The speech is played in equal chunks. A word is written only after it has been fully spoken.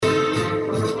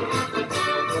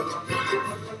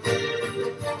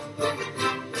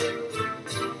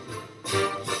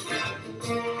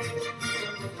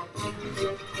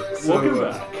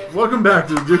Welcome back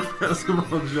to the Duke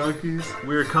Basketball Junkies.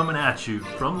 We're coming at you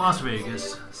from Las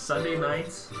Vegas, Sunday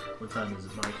nights. What time is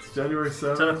it, Mike? It's January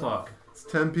 7th. 10 o'clock. It's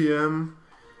 10 p.m.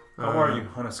 How are you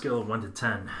on a scale of 1 to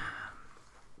 10?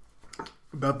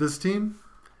 About this team?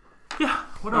 Yeah.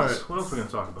 What else? Right. What else are we going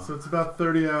to talk about? So it's about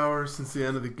 30 hours since the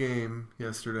end of the game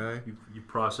yesterday. You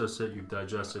processed it. You've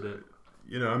digested it.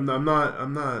 You know, I'm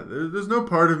not. There's no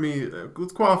part of me.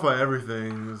 Let's qualify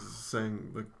everything as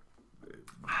saying, like,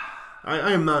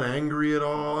 I am not angry at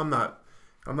all. I'm not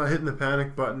hitting the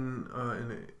panic button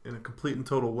in a complete and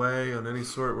total way on any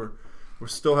sort. We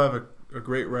still have a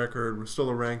great record. We're still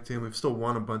a ranked team. We've still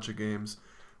won a bunch of games.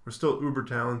 We're still uber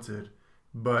talented,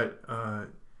 but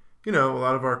you know, a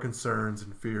lot of our concerns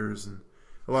and fears and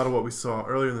a lot of what we saw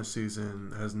earlier in the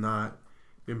season has not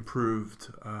improved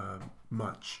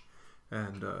much.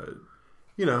 And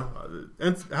you know,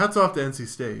 hats off to NC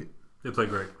State. They play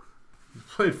great. They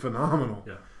played phenomenal.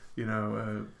 Yeah. You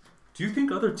know, do you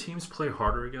think other teams play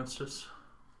harder against us?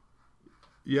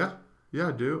 Yeah,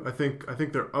 I do. I think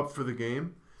they're up for the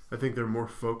game. I think they're more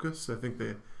focused. I think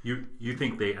they. You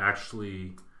think they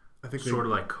actually? I think sort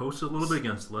of like coast a little bit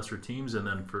against lesser teams, and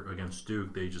then against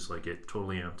Duke, they just like get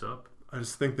totally amped up. I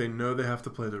just think they know they have to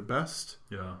play their best.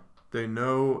 Yeah. They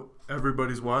know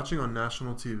everybody's watching on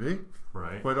national TV.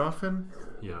 Right. Quite often.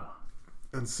 Yeah.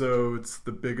 And so it's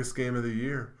the biggest game of the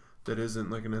year that isn't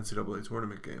like an NCAA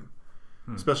tournament game.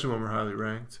 Especially when we're highly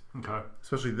ranked. Okay.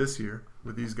 Especially this year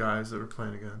with these guys that we're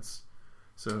playing against.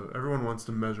 So everyone wants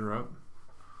to measure up.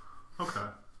 Okay.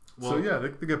 Well, so yeah,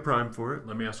 they get primed for it.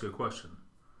 Let me ask you a question.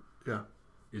 Yeah.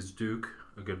 Is Duke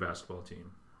a good basketball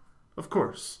team? Of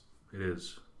course. It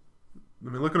is.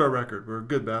 I mean, look at our record. We're a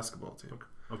good basketball team.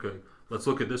 Okay. Let's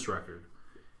look at this record.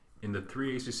 In the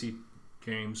 3 ACC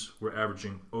games, we're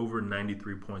averaging over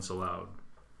 93 points allowed.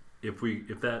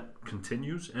 If that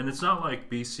continues, and it's not like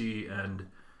BC and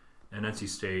NC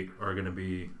State are going to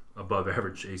be above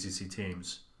average ACC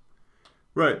teams.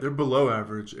 Right, they're below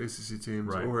average ACC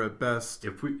teams, right. Or at best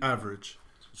average.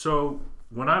 So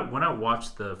when I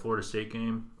watched the Florida State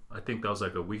game, I think that was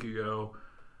like a week ago,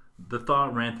 the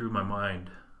thought ran through my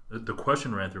mind. The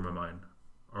question ran through my mind: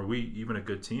 are we even a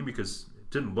good team? Because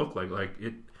it didn't look like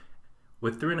it.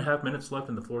 With 3.5 minutes left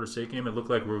in the Florida State game, it looked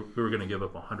like we were going to give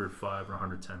up 105 or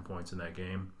 110 points in that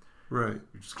game. Right.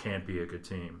 We just can't be a good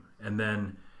team. And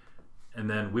then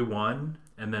we won.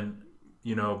 And then,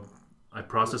 you know, I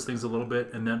processed things a little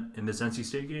bit. And then in this NC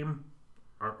State game,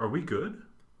 are we good?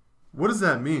 What does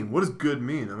that mean? What does good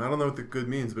mean? I mean, I don't know what the good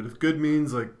means, but if good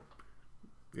means like,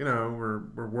 you know,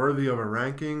 we're worthy of a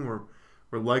ranking,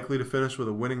 we're likely to finish with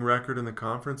a winning record in the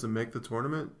conference and make the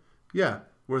tournament, yeah,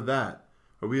 we're that.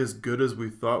 Are we as good as we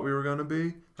thought we were going to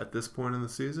be at this point in the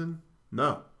season?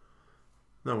 No,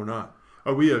 we're not.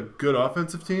 Are we a good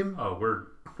offensive team? Oh,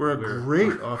 we're a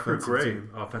great offensive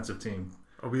team. Offensive team.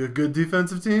 Are we a good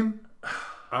defensive team?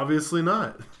 Obviously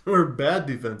not. We're a bad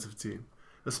defensive team,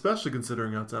 especially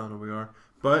considering how talented we are.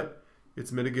 But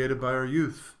it's mitigated by our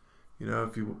youth. You know,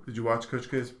 did you watch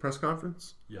Coach K's press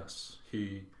conference? Yes,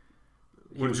 he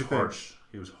was harsh.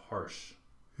 He was harsh.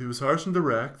 He was harsh and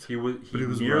direct. He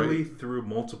nearly threw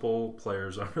multiple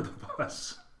players under the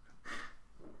bus.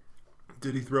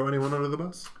 Did he throw anyone under the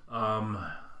bus?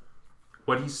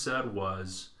 What he said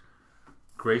was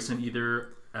Grayson,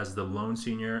 either as the lone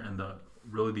senior and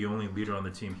really the only leader on the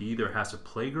team, he either has to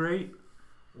play great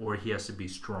or he has to be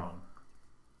strong,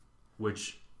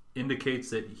 which indicates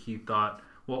that he thought,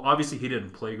 well, obviously he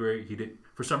didn't play great.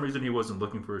 For some reason he wasn't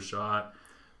looking for a shot.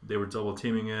 They were double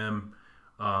teaming him.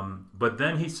 But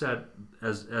then he said,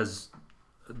 as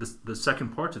the second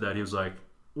part to that, he was like,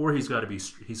 or he's got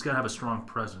to have a strong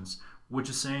presence, which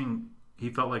is saying he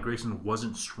felt like Grayson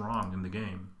wasn't strong in the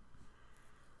game.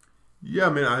 Yeah, I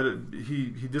mean,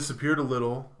 he disappeared a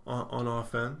little on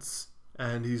offense,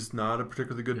 and he's not a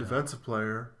particularly good defensive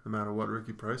player, no matter what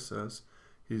Ricky Price says.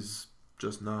 He's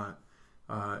just not.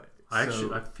 I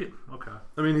feel okay.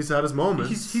 I mean, he's had his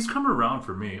moments. He's coming around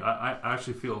for me. I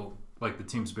actually feel like the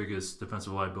team's biggest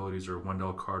defensive liabilities are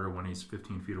Wendell Carter when he's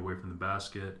 15 feet away from the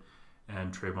basket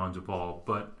and Trayvon Duval.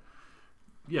 But,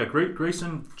 yeah,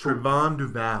 Grayson... Trayvon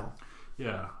Duval.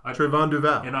 Yeah. Trayvon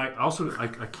Duval. And I also...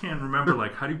 I can't remember,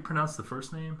 like, how do you pronounce the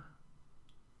first name?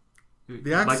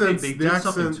 The accents, like they did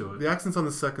something to it. The accent's on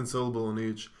the second syllable in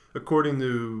each. According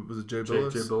to... Was it Jay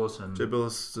Billis? Jay Billis. Jay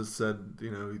Billis just said,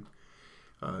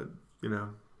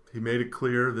 he made it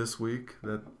clear this week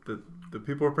that the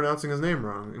people are pronouncing his name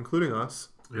wrong, including us.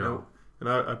 Yeah. You know, and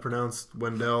I pronounced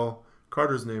Wendell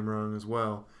Carter's name wrong as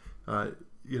well.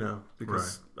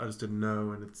 Because I just didn't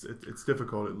know, and it's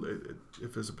difficult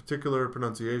if there's a particular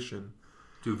pronunciation.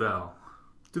 Duval.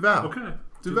 Okay.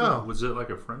 Duval. Was it like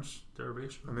a French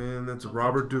derivation? I mean, that's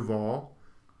Robert Duval.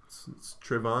 It's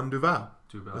Trevon Duval.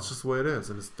 Duval. That's just the way it is,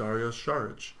 and it's Dario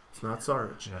Saric. It's not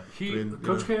Saric. Yeah.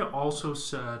 Coach K also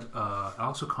said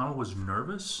Alex O'Connell was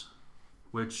nervous,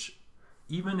 which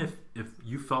even if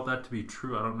you felt that to be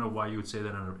true, I don't know why you would say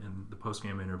that in the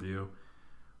post-game interview.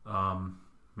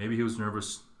 Maybe he was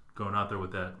nervous going out there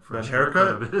with that haircut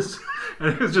of his,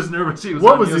 and he was just nervous.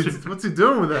 What's he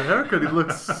doing with that haircut? He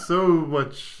looks so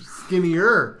much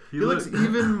skinnier. He looks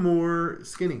even more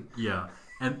skinny. Yeah,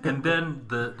 and then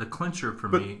the clincher for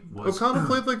me was O'Connell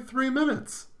played like 3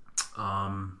 minutes.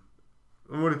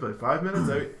 What did he play? 5 minutes?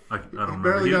 I don't know. He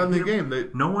barely got in the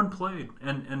game. No one played,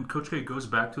 and Coach K goes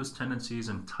back to his tendencies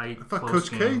and tight. I thought close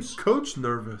Coach games. K coached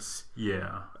nervous.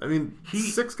 Yeah, I mean,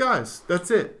 6 guys.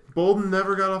 That's it. Bolden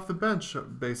never got off the bench,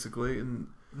 basically. And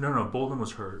no, Bolden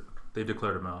was hurt. They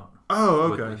declared him out.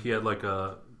 Oh, okay. He had like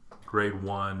a grade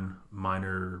 1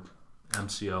 minor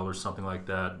MCL or something like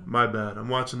that. My bad. I'm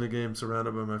watching the game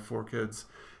surrounded by my 4 kids.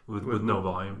 With no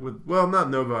volume. Not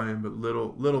no volume, but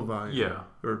little volume. Yeah.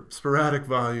 Or sporadic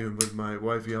volume with my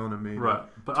wife yelling at me. Right.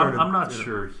 But I'm not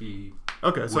sure he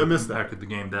Okay, so I missed impacted the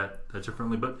game that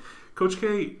differently. But Coach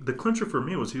K, the clincher for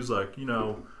me was he was like,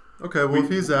 okay, well, if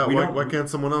he's out, why can't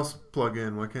someone else plug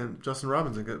in? Why can't Justin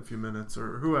Robinson get a few minutes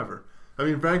or whoever? I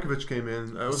mean, Brankovic came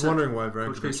in. I was wondering why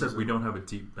Brankovic Coach K said we don't have a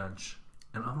deep bench.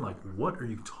 And I'm like, what are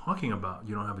you talking about?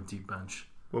 You don't have a deep bench.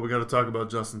 Well, we got to talk about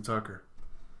Justin Tucker.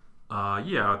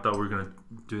 Yeah, I thought we were going to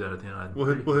do that at the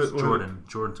end.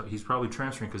 Jordan. He's probably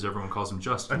transferring because everyone calls him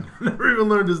Justin. I never even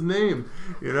learned his name,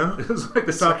 It was like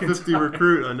the top second 50 time.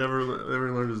 recruit. I never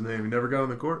learned his name. He never got on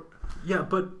the court. Yeah,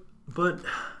 but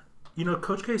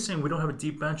Coach K is saying we don't have a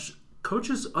deep bench.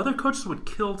 Other coaches would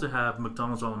kill to have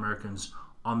McDonald's All-Americans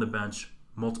on the bench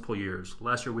multiple years.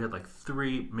 Last year we had like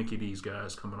 3 Mickey D's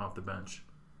guys coming off the bench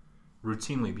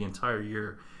routinely the entire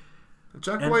year.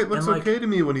 Jack White looks okay to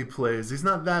me when he plays. He's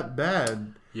not that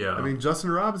bad. Yeah. I mean,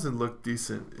 Justin Robinson looked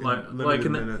decent in limited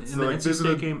minutes. In the NC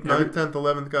State game, 9th, 10th,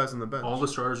 11th guys on the bench. All the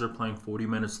starters are playing 40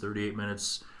 minutes, 38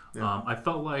 minutes. Yeah. I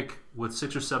felt like with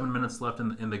 6 or 7 minutes left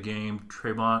in the game,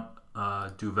 Trevon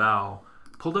Duval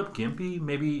pulled up gimpy.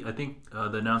 Maybe I think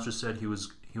the announcer said he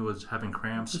was having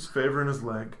cramps. Just favoring his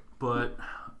leg. But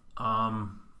I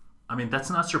mean, that's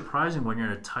not surprising when you're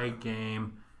in a tight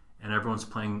game and everyone's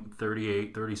playing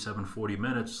 38, 37, 40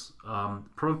 minutes.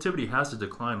 Productivity has to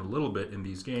decline a little bit in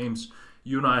these games.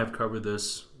 You and I have covered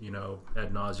this,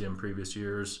 ad nauseum previous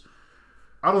years.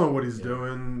 I don't know what he's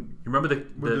doing. You remember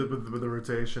with the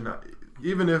rotation?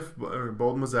 Even if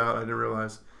Bolden was out, I didn't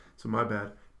realize, so my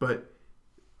bad. But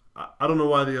I don't know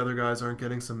why the other guys aren't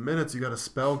getting some minutes. You got to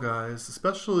spell guys,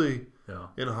 especially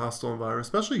in a hostile environment,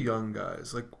 especially young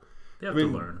guys. They have to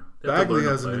learn. Bagley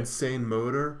has an insane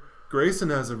motor. Grayson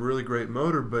has a really great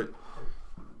motor, but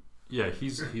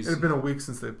he's. It's been a week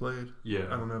since they played. Yeah,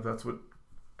 I don't know if that's what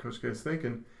Coach K is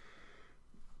thinking.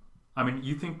 I mean,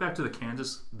 you think back to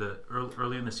the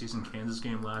early in the season Kansas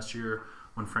game last year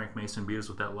when Frank Mason beat us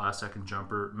with that last-second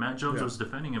jumper. Matt Jones was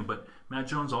defending him, but Matt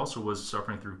Jones also was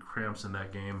suffering through cramps in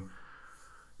that game.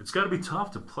 It's got to be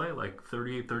tough to play like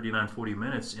 38, 39, 40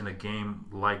 minutes in a game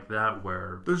like that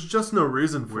where... There's just no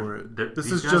reason for it.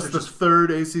 This is just the third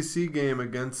ACC game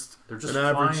against an average team. They're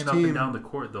just flying up and down the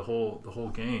court the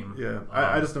whole game. Yeah,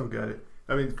 I just don't get it.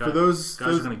 I mean, for those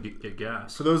guys are going to get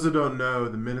gas. For those that don't know,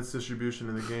 the minutes distribution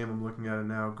in the game, I'm looking at it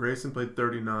now. Grayson played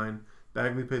 39.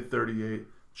 Bagley played 38.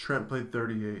 Trent played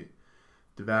 38.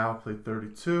 Duval played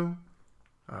 32.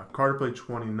 Carter played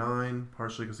 29,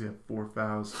 partially because he had 4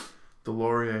 fouls.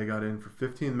 Delorier got in for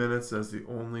 15 minutes as the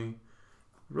only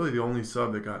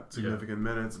sub that got significant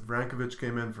minutes. Brankovic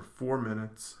came in for 4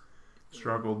 minutes,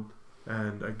 struggled,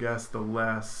 and I guess the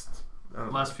last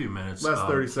few minutes,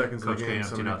 30 seconds Coach of the game, K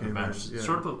emptied out the bench.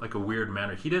 Sort of like a weird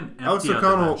manner. He didn't empty out the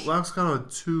bench. Alex O'Connell had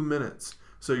 2 minutes.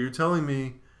 So you're telling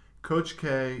me Coach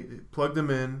K plugged him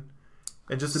in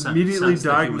and just immediately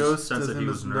diagnosed that he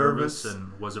was nervous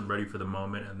and wasn't ready for the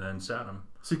moment, and then sat him.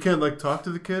 So you can't talk to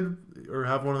the kid or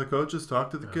have one of the coaches talk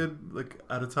to the kid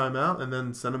at a timeout and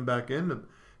then send him back in.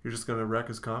 You're just going to wreck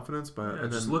his confidence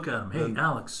just look at him. Hey,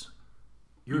 Alex,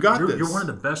 you got this. You're one of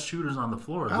the best shooters on the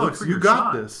floor. Alex, you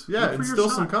got this. Yeah,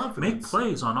 instill some confidence. Make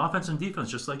plays on offense and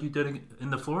defense just like you did in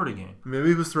the Florida game. Maybe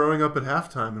he was throwing up at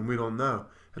halftime and we don't know,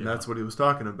 and that's what he was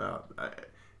talking about.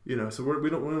 So we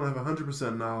don't have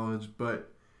 100% knowledge,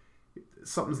 but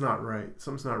something's not right.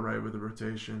 Something's not right with the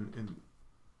rotation in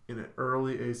an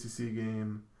early ACC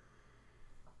game,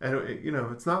 and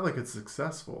it's not like it's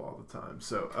successful all the time.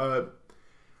 So,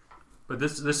 but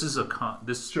this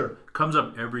comes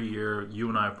up every year. You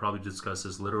and I have probably discussed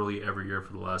this literally every year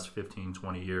for the last 15,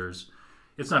 20 years.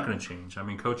 it's not going to change. I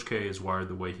mean, Coach K is wired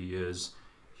the way he is.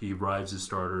 He rides his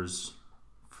starters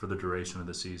for the duration of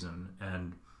the season,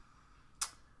 and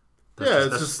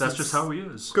that's just how he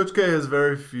is. Coach K has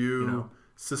very few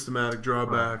systematic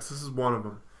drawbacks. Right. This is one of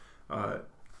them.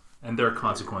 And there are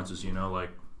consequences, like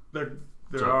there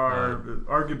are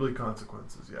arguably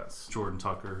consequences. Yes. Jordan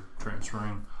Tucker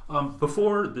transferring.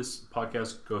 Before this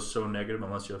podcast goes so negative,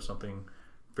 unless you have something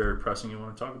very pressing you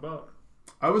want to talk about,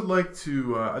 I'd like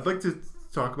to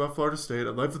talk about Florida State.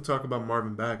 I'd like to talk about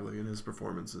Marvin Bagley and his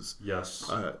performances. Yes.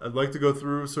 I'd like to go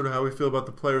through sort of how we feel about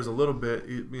the players a little bit,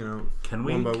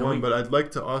 one by one. But I'd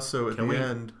like to also at the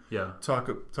end talk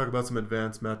about some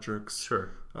advanced metrics.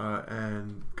 Sure.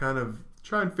 And kind of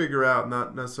try and figure out,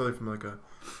 not necessarily from like a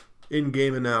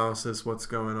in-game analysis, what's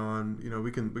going on.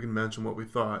 We can mention what we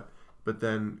thought, but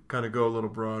then kind of go a little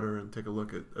broader and take a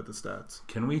look at the stats.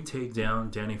 Can we take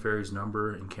down Danny Ferry's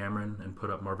number in Cameron and put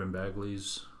up Marvin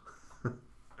Bagley's?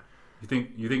 You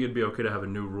think it'd be okay to have a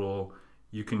new rule?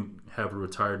 You can have a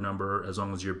retired number as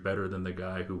long as you're better than the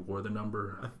guy who wore the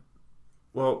number.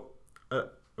 Well, I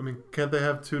mean, can't they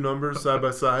have two numbers side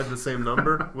by side, the same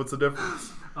number? What's the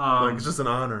difference? It's just an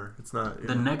honor. It's not.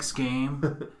 The next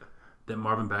game that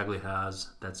Marvin Bagley has,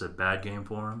 that's a bad game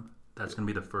for him. That's going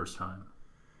to be the first time.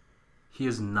 He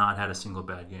has not had a single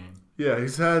bad game. Yeah,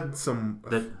 he's had some.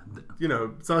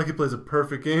 It's not like he plays a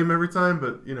perfect game every time,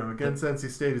 but against NC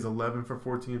State, he's 11 for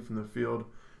 14 from the field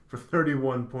for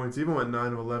 31 points. He even went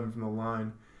 9 of 11 from the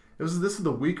line. This is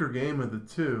the weaker game of the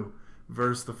two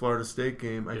versus the Florida State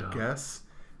game, I guess.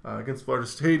 Against Florida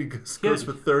State, he goes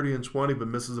for 30 and 20, but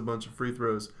misses a bunch of free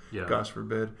throws. Yeah. Gosh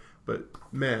forbid. But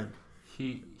man,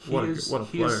 what a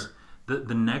player.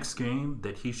 The next game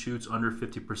that he shoots under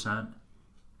 50%.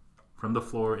 From the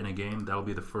floor in a game, that'll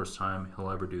be the first time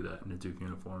he'll ever do that in a Duke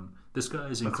uniform. This guy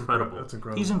is incredible. That's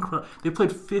incredible. He's incredible. They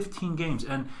played 15 games,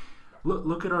 and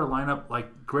look at our lineup.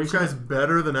 Like Grayson, this guy's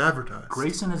better than advertised.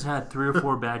 Grayson has had 3 or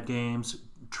 4 bad games.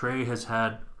 Trey has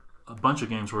had a bunch of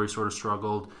games where he sort of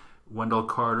struggled. Wendell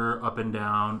Carter up and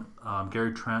down.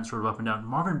 Gary Trent sort of up and down.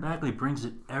 Marvin Bagley brings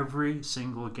it every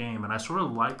single game, and I sort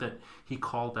of like that he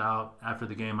called out after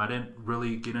the game. I didn't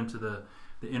really get into the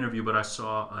interview, but I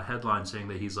saw a headline saying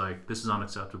that he's like, this is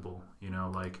unacceptable.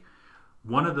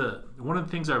 One of the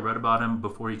things I read about him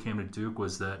before he came to Duke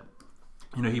was that,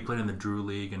 he played in the Drew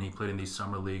League and he played in these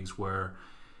summer leagues where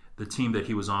the team that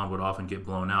he was on would often get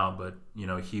blown out, but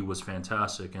he was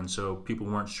fantastic, and so people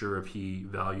weren't sure if he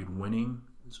valued winning,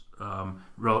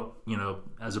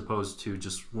 as opposed to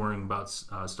just worrying about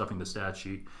stuffing the stat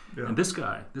sheet. Yeah. And this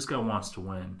guy wants to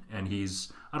win, and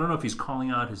I don't know if he's calling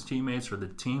out his teammates or the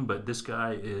team, but this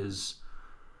guy is.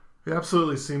 He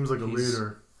absolutely seems like a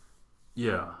leader.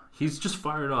 Yeah, he's just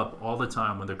fired up all the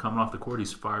time. When they're coming off the court,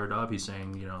 he's fired up. He's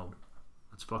saying,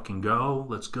 let's fucking go.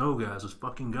 Let's go, guys. Let's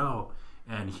fucking go.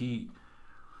 And he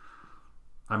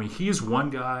is one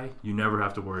guy you never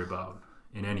have to worry about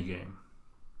in any game.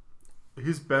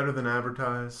 He's better than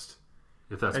advertised.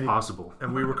 If that's possible.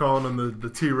 And we were calling him the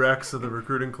T-Rex of the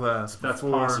recruiting class. That's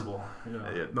possible.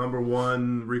 Yeah. Number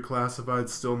 1, reclassified,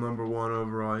 still number 1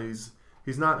 overall.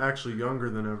 He's not actually younger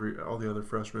than all the other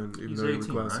freshmen, even though he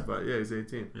reclassified. Right? Yeah, he's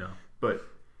 18. Yeah. But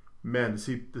man,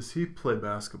 does he play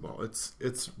basketball?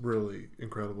 It's really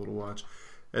incredible to watch.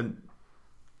 And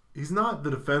he's not the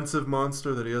defensive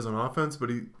monster that he is on offense, but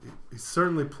he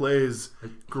certainly plays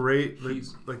great, great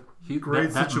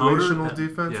situational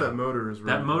defense. Yeah. That motor is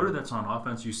really that motor that's on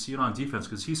offense. You see it on defense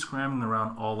because he's scrambling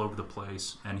around all over the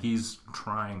place, and he's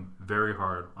trying very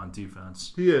hard on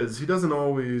defense. He is. He doesn't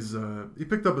always. He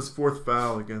picked up his 4th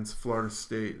foul against Florida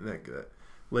State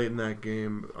late in that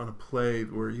game on a play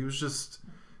where he was just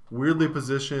weirdly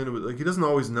positioned. Like he doesn't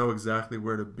always know exactly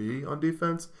where to be on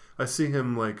defense. I see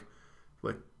him like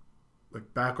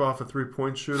back off a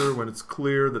 3-point shooter when it's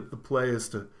clear that the play is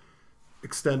to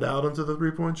extend out onto the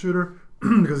 3-point shooter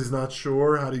because he's not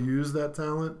sure how to use that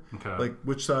talent. Okay. Like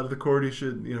which side of the court he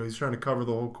should, he's trying to cover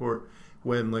the whole court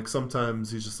when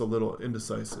sometimes he's just a little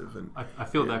indecisive. And I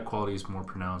feel that quality is more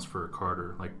pronounced for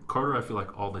Carter. Like Carter, I feel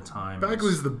like all the time.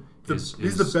 Bagley's the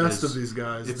best of these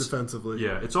guys defensively.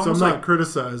 Yeah, it's almost so I'm not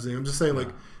criticizing. I'm just saying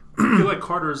I feel like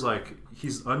Carter is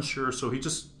he's unsure, so he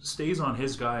just stays on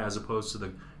his guy as opposed to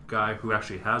the guy who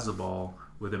actually has the ball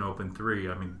with an open 3.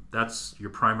 I mean, that's your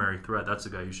primary threat. That's the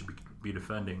guy you should be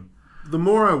defending. The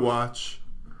more I watch,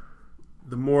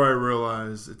 the more I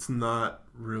realize it's not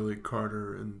really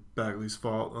Carter and Bagley's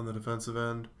fault on the defensive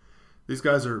end. These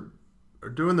guys are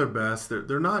doing their best.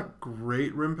 They're not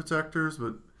great rim protectors,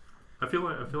 but I feel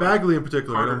like Bagley in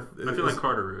particular. I feel like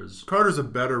Carter is. Carter's a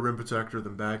better rim protector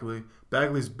than Bagley.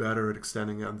 Bagley's better at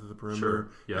extending out into the perimeter Sure.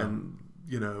 Yeah. and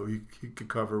he could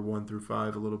cover 1 through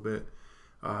 5 a little bit.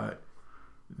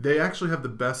 They actually have the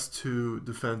best 2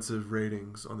 defensive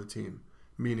ratings on the team,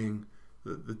 meaning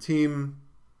the team,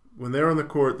 when they're on the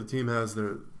court, the team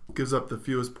gives up the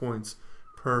fewest points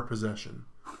per possession.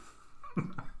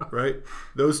 Right?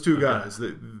 Those 2 guys,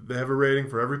 they have a rating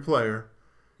for every player.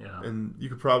 Yeah. And you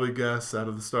could probably guess out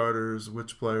of the starters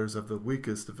which players have the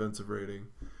weakest defensive rating.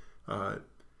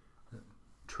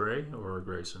 Trey or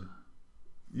Grayson?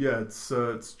 Yeah,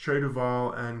 it's Trey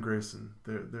Duval and Grayson.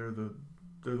 They're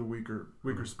the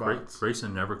weaker spots.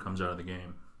 Grayson never comes out of the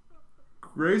game.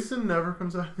 Grayson never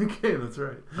comes out of the game. That's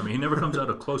right. I mean, he never comes out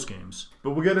of close games.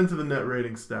 But we'll get into the net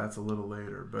rating stats a little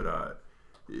later. But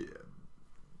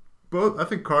I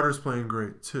think Carter's playing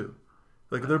great too.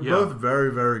 Like they're both very,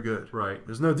 very good. Right.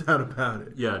 There's no doubt about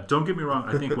it. Yeah. Don't get me wrong.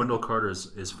 I think Wendell Carter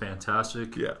is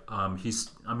fantastic. Yeah.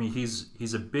 He's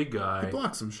a big guy. He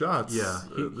blocks some shots. Yeah.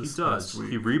 He does.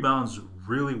 He rebounds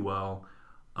really well.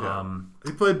 Yeah.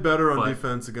 He played better on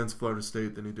defense against Florida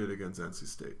State than he did against NC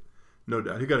State. No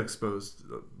doubt. He got exposed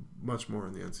much more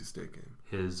in the NC State game.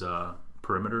 His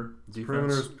perimeter defense.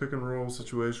 Perimeter's pick and roll,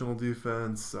 situational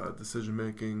defense, decision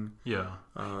making. Yeah.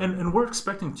 And we're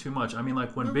expecting too much. I mean,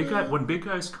 like when big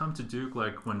guys come to Duke,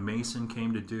 like when Mason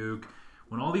came to Duke,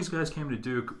 when all these guys came to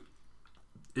Duke,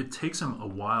 it takes them a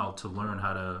while to learn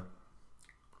how to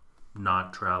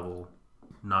not travel,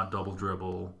 not double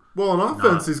dribble. Well, on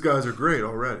offense, these guys are great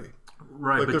already.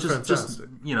 Right, like, but they're just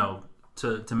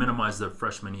to minimize the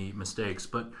freshman freshman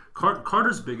But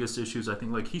Carter's biggest issues, I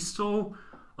think, like he's still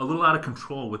a little out of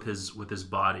control with his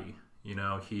body.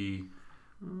 I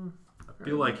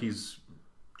feel like he's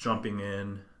jumping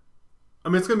in. I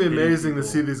mean, it's going to be amazing to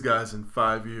see these guys in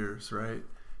 5 years, right?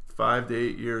 5 to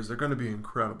 8 years. They're going to be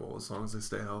incredible as long as they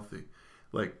stay healthy.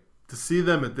 Like, to see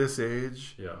them at this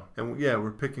age, and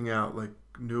we're picking out like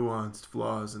nuanced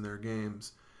flaws in their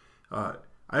games. I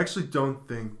actually don't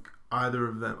think either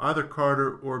of them, either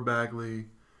Carter or Bagley,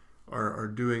 are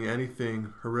doing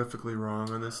anything horrifically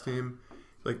wrong on this team.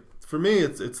 Like for me,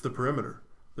 it's the perimeter.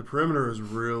 The perimeter is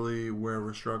really where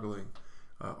we're struggling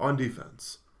on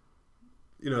defense.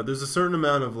 There's a certain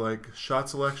amount of like shot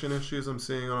selection issues I'm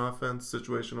seeing on offense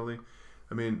situationally.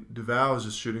 I mean, Duval is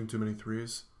just shooting too many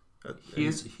threes.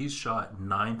 He's shot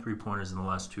 9 3-pointers in the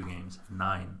last 2 games.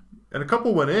 9. And a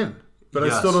couple went in. But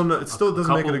I still don't know. It still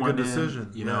doesn't make it a good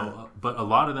decision. But a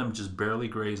lot of them just barely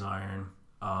graze iron.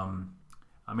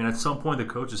 I mean, at some point, the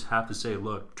coaches have to say,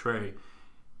 look, Trey,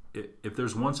 if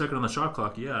there's 1 second on the shot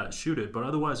clock, shoot it. But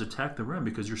otherwise, attack the rim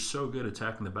because you're so good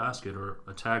attacking the basket or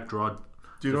draw.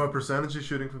 Do you know what percentage he's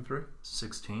shooting from 3?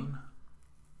 16.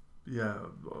 Yeah,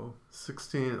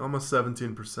 16, almost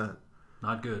 17%.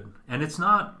 Not good. And it's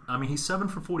not, I mean, he's 7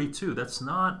 for 42. That's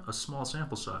not a small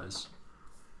sample size.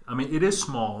 I mean, it is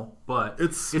small, but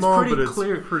it's small, pretty but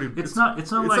clear. It's not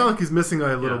like he's missing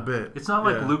a little bit. It's not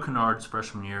like Luke Kennard's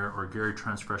freshman year or Gary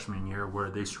Trent's freshman year where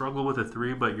they struggle with a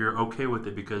 3, but you're okay with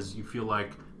it because you feel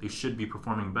like they should be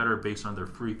performing better based on their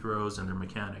free throws and their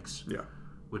mechanics. Yeah.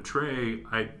 With Trey,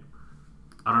 I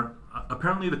don't.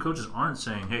 Apparently, the coaches aren't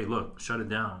saying, "Hey, look, shut it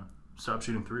down, stop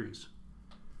shooting threes."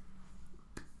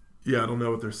 Yeah, I don't know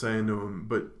what they're saying to him,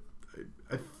 but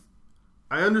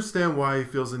I understand why he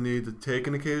feels the need to take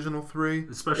an occasional 3.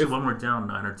 Especially when we're down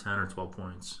 9 or 10 or 12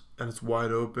 points. And it's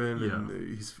wide open,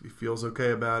 and he feels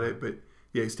okay about it. But,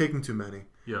 he's taking too many.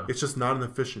 Yeah. It's just not an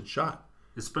efficient shot.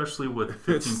 Especially with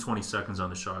 15, 20 seconds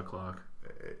on the shot clock.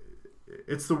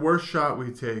 It's the worst shot we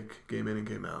take game in and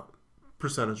game out,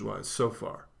 percentage-wise, so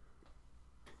far.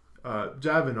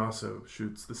 Javin also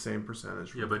shoots the same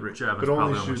percentage. Yeah, but Javin's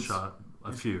probably only shot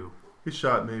a few. He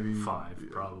shot maybe 5,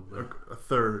 probably. A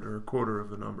third or a quarter of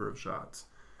the number of shots.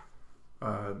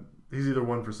 He's either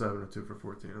 1 for 7 or 2 for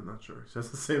 14. I'm not sure. He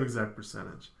has the same exact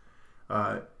percentage.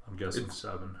 I'm guessing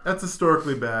 7. That's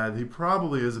historically bad. He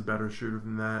probably is a better shooter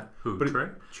than that. Who, Trey?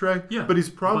 Trey? Yeah. But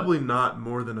he's probably not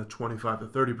more than a 25 to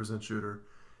 30% shooter.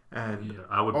 And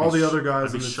I would all the other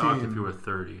guys I'd be on the shocked team, if he were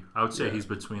 30. I would say he's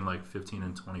between like 15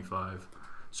 and 25.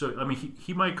 So, I mean,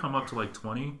 he might come up to like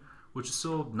 20, which is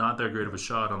still not that great of a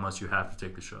shot unless you have to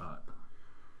take the shot.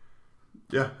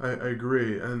 Yeah, I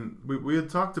agree. And we had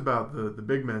talked about the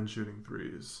big men shooting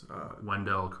threes.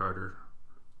 Wendell Carter.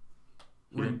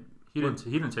 He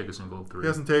didn't take a single 3. He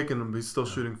hasn't taken them, but he's still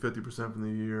shooting 50% from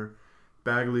the year.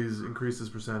 Bagley's increased his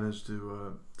percentage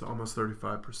to almost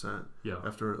 35%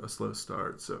 after a slow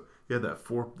start. So he had that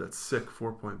sick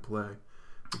 4-point play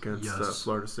against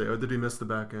Florida State. Or did he miss the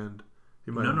back end?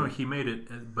 No, he made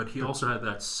it, but he also had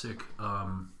that sick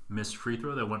missed free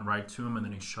throw that went right to him, and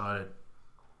then he shot it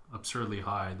absurdly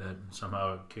high that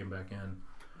somehow it came back in.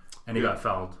 And he got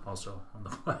fouled also on the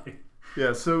play.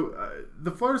 Yeah, so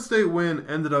the Florida State win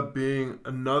ended up being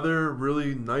another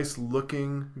really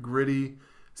nice-looking, gritty,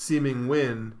 seeming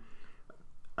win.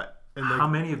 How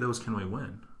many of those can we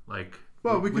win? Like,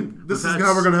 well, we can. This is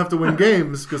how we're going to have to win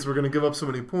games because we're going to give up so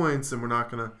many points, and we're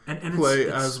not going to play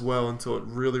as well until it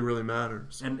really, really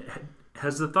matters. And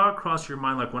has the thought crossed your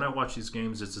mind, like when I watch these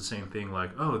games, it's the same thing.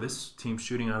 Like, oh, this team's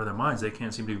shooting out of their minds. They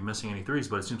can't seem to be missing any threes,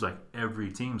 but it seems like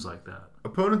every team's like that.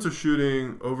 Opponents are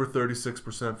shooting over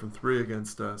 36% from three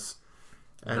against us.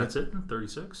 And that's it?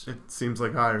 36? It seems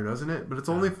like higher, doesn't it? But it's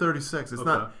only 36. It's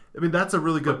not. I mean, that's a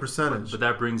really good percentage. But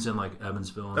that brings in like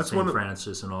Evansville and St.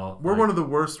 Francis and all. We're one of the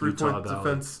worst three-point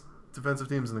defensive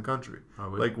teams in the country. Are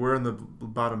we? Like, we're in the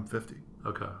bottom 50.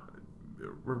 Okay.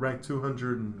 We're ranked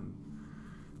 200 and...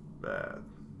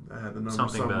 I had the number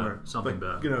something somewhere. Bad. Something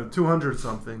bad. 200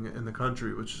 something in the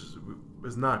country, which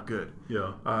is not good.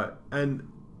 Yeah. And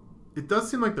it does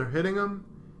seem like they're hitting them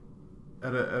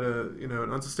at a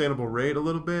an unsustainable rate a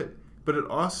little bit, but it's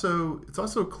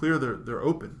also clear they're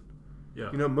open. Yeah.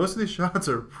 Most of these shots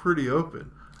are pretty open.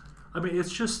 I mean,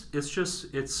 it's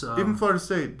even Florida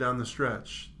State down the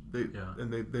stretch. They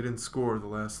didn't score the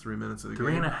last 3 minutes of the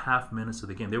game. 3.5 minutes of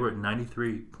the game. They were at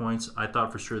 93 points. I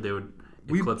thought for sure they would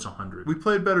eclipse 100. We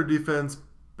played better defense.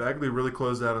 Bagley really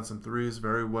closed out on some threes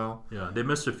very well. Yeah, they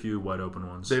missed a few wide open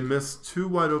ones. They missed 2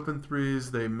 wide open threes.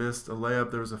 They missed a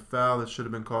layup. There was a foul that should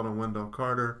have been called on Wendell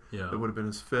Carter. Yeah. That would have been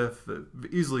his 5th.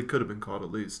 That easily could have been called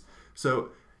at least. So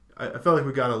I felt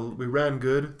like we ran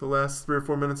good the last 3 or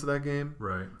 4 minutes of that game.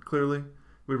 Right. Clearly.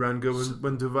 We ran good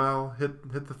when Duval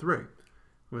hit the 3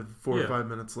 with 4 or 5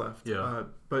 minutes left. Yeah.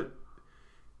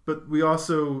 But we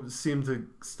also seemed to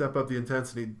step up the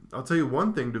intensity. I'll tell you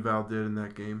one thing Duval did in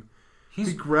that game.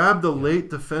 He grabbed a late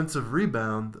defensive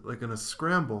rebound, like in a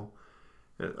scramble,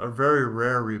 a very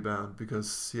rare rebound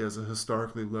because he has a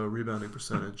historically low rebounding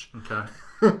percentage.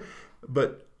 Okay.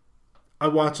 But I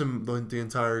watch him the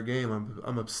entire game.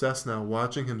 I'm obsessed now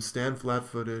watching him stand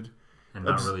flat-footed. And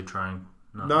not really trying.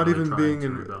 Not really even being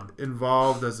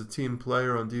involved as a team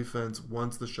player on defense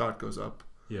once the shot goes up.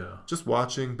 Yeah. Just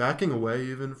watching, backing away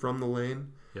even from the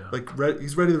lane. Yeah. Like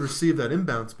he's ready to receive that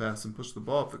inbounds pass and push the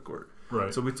ball up the court.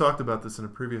 Right. So we talked about this in a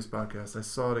previous podcast. I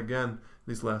saw it again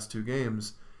these last 2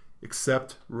 games,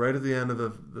 except right at the end of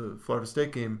the Florida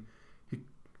State game,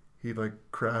 he like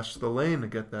crashed the lane to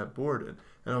get that board in.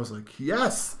 And I was like,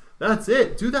 yes, that's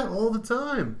it. Do that all the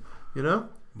time,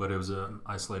 But it was an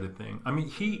isolated thing. I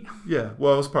mean, Yeah,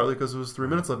 well, it was partly because it was 3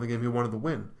 minutes left in the game. He wanted to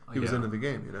win. He was into the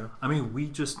game, I mean,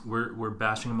 we're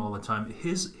bashing him all the time.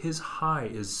 His high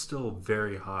is still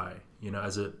very high.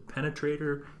 As a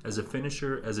penetrator, as a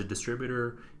finisher, as a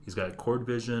distributor, he's got court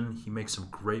vision. He makes some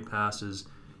great passes.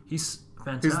 He's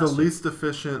fantastic. He's the least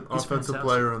efficient offensive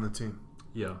player on the team.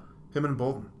 Yeah. Him and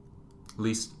Bolden.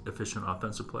 Least efficient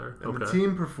offensive player. And the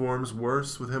team performs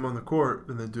worse with him on the court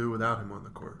than they do without him on the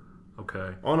court.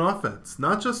 Okay. On offense,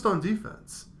 not just on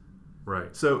defense.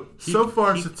 Right. So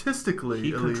statistically,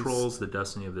 he controls the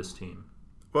destiny of this team.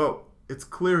 Well, it's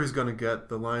clear he's going to get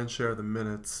the lion's share of the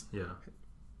minutes. Yeah.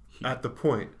 At the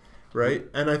point, right?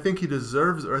 And I think he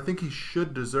deserves, or I think he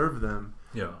should deserve them.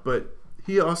 Yeah. But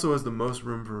he also has the most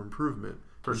room for improvement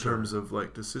in terms of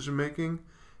like decision making.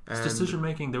 And decision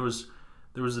making. There was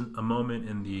a moment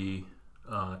in the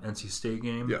NC State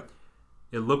game. Yeah.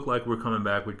 It looked like we're coming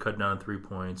back. We'd cut down 3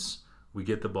 points. We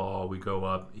get the ball. We go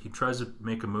up. He tries to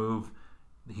make a move.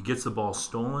 He gets the ball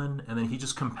stolen, and then he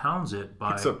just compounds it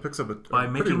by picks up a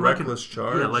pretty reckless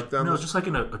charge. Yeah, just like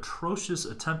an atrocious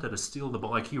attempt at a steal of the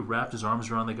ball. Like he wrapped his arms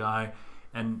around the guy,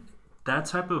 and that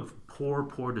type of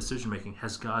poor decision making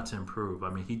has got to improve.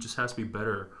 I mean, he just has to be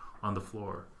better on the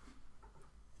floor.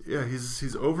 Yeah,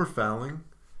 he's over fouling.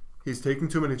 He's taking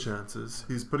too many chances.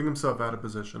 He's putting himself out of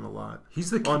position a lot. He's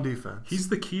the key, on defense. He's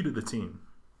the key to the team.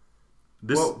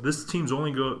 This team's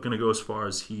only going to go as far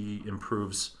as he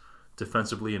improves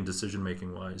defensively and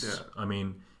decision-making wise. Yeah. I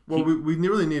mean... Well, we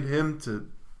really need him to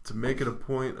make it a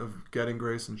point of getting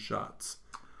Grayson shots.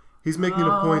 He's making it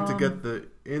a point to get the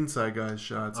inside guys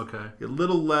shots. Okay. A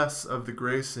little less of the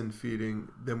Grayson feeding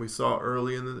than we saw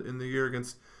early in the year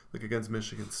against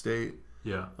Michigan State.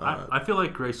 Yeah. I feel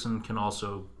like Grayson can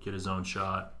also get his own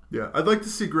shot. Yeah. I'd like to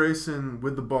see Grayson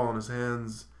with the ball in his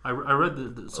hands. I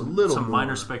read some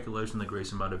minor speculation that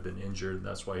Grayson might have been injured.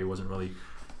 That's why he wasn't really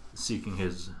seeking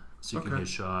his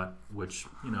shot, which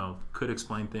could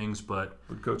explain things. But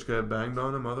would Coach K have banged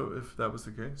on him if that was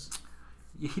the case?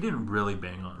 He didn't really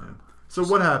bang on him. So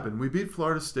what happened? We beat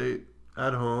Florida State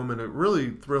at home in a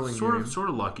really thrilling game. Sort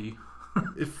of lucky.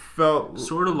 It felt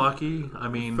sort of lucky. I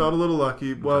mean, felt a little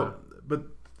lucky. Well, but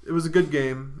it was a good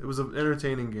game. It was an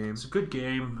entertaining game. It's a good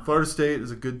game. Florida State is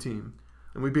a good team.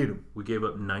 and we beat them. We gave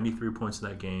up 93 points in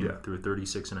that game Yeah. through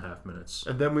 36 and a half minutes.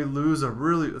 And then we lose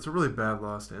it's a really bad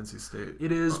loss to NC State.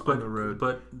 It is, on but the road.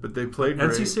 but they played great.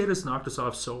 NC State has knocked us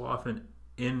off so often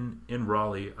in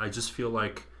Raleigh. I just feel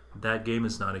like that game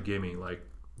is not a gimme. Like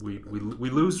we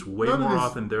lose way None of more these-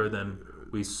 often there than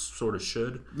we sort of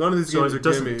should. None of these So games it are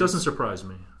doesn't gimmies. surprise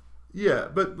me. Yeah,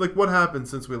 but like what happened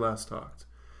since we last talked?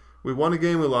 We won a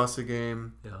game, we lost a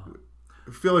game. Yeah.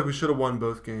 I feel like we should have won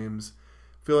both games.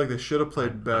 I feel like they should have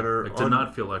played better. I did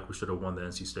not feel like we should have won the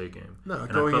NC State game. No,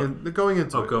 And going into it. Going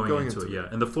into it, yeah.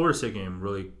 And the Florida State game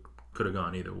really could have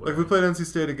gone either way. Like if we played NC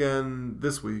State again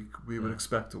this week, we would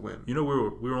expect to win. You know,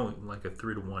 we were only like a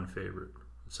 3-1 favorite,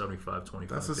 75-25.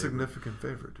 That's a significant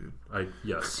favorite, dude.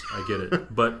 Yes, I get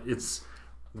it, but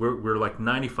we're like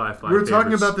 95-5. We're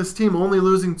talking about this team only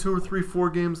losing 2 or 3, 4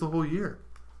 games the whole year,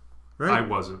 right? I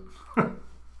wasn't.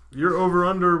 Your over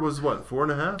under was what,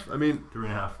 4.5? I mean,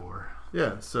 3.5, 4.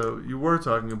 yeah. So you were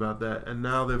talking about that, and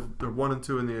now they're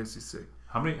 1-2 in the ACC.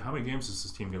 How many games is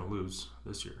this team going to lose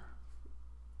this year?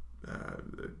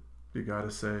 You got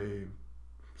to say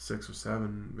 6 or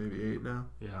 7, maybe 8 now.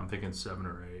 Yeah, I'm thinking 7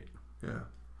 or 8. Yeah,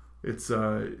 it's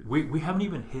we haven't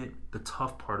even hit the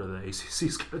tough part of the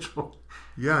ACC schedule.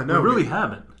 yeah, no, we really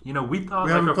haven't. You know, we thought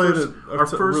we like haven't played our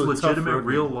first really tough legitimate road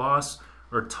real game. loss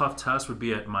or tough test would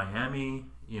be at Miami.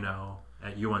 You know,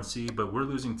 at UNC, but we're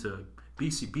losing to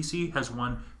BC. BC has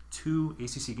won 2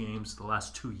 ACC games the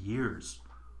last 2 years.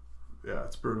 Yeah,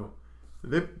 it's brutal.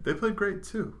 They played great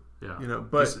too. Yeah, you know,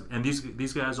 but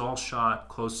these guys all shot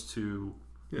close to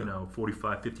Yeah.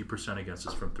 45-50% against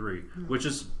us from 3, which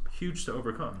is huge to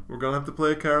overcome. we're gonna have to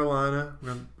play Carolina.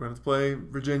 We're gonna have to play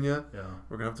Virginia. Yeah,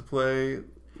 We're gonna have to play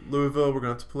Louisville. We're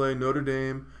gonna have to play Notre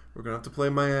Dame. We're gonna have to play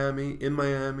Miami in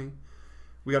Miami.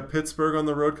 We got Pittsburgh on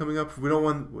the road coming up. If we don't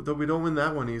win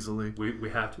that one easily we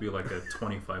have to be like a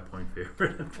 25-point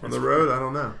favorite on the road. I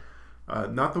don't know.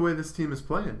 Not the way this team is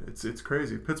playing. It's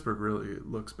crazy. Pittsburgh really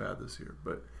looks bad this year,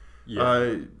 but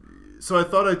Yeah, so I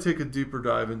thought I'd take a deeper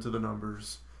dive into the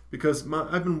numbers because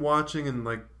I've been watching and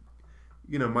like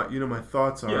my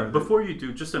thoughts are yeah. Before you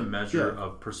do, just a measure Yeah.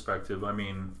 of perspective. I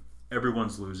mean,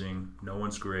 everyone's losing. No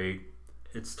one's great.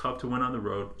 It's tough to win on the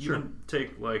road. Sure. Even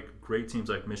take like great teams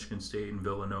like Michigan State and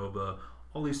Villanova.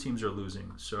 All these teams are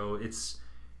losing, so it's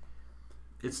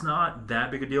not that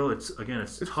big a deal. It's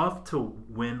tough to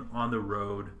win on the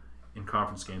road in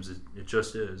conference games. It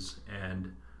just is,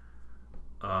 and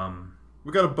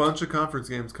we got a bunch of conference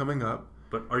games coming up.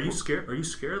 but are you scared? Are you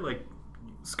scared? Like,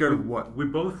 Scared of what? we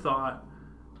both thought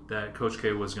that Coach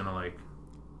K was gonna like,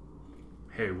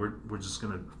 hey, we're just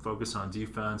gonna focus on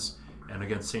defense. And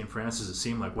against St. Francis, it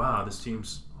seemed like, wow, this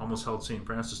team's almost held St.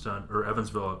 Francis or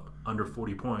Evansville under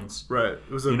 40 points. Right. It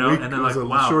was a You know, weak, and then it was like, a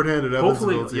wow, shorthanded Evansville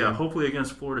hopefully, team. hopefully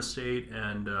against Florida State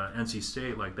and NC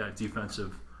State, like that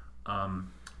defensive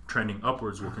trending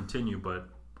upwards will continue. But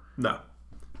No.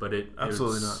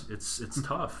 Absolutely not. It's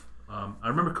tough. I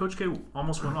remember Coach K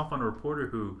almost went off on a reporter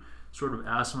who sort of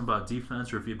asked him about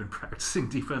defense or if he had been practicing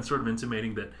defense, sort of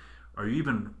intimating that, are you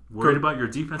even worried about your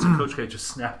defense? And Coach K just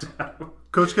snapped at him.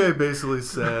 Coach K basically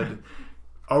said,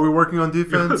 "Are we working on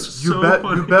defense? was You so bet.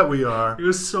 funny. You bet we are. It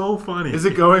was so funny. Is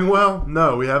it going well?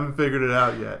 No, we haven't figured it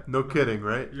out yet. No kidding,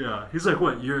 right? Yeah, he's like,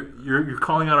 "What? You're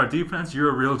calling out our defense? You're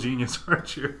a real genius,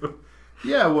 aren't you?"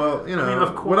 Yeah. Well, mean, of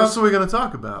what course- else are we going to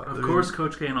talk about? Of course,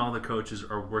 Coach K and all the coaches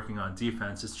are working on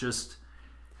defense. It's just,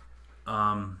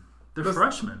 they're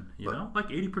freshmen. Like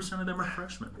 80% of them are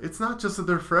freshmen. It's not just that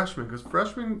they're freshmen, because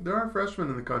there are freshmen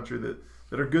in the country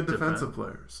that are good defensive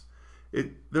players.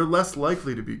 They're less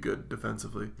likely to be good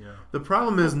defensively. Yeah, The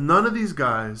problem is none of these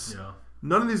guys yeah.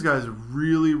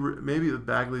 really, maybe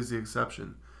Bagley's the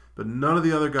exception, but none of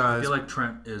the other I guys. feel like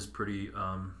Trent is pretty.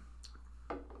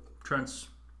 Trent's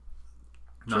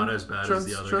not as bad as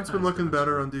the other. Trent's been guys looking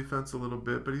better defensively. on defense a little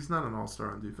bit, but he's not an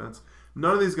all-star on defense.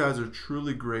 None of these guys are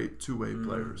truly great two-way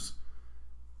players.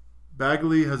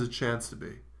 Bagley has a chance to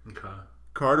be. Okay,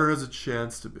 Carter has a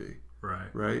chance to be.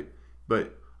 Right?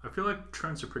 But I feel like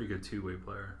Trent's a pretty good two-way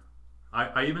player.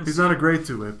 I even he's see not a great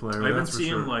two-way player. I even that's for see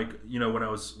sure. him like when I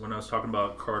was talking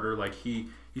about Carter, like he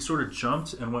sort of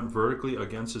jumped and went vertically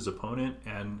against his opponent,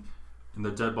 and in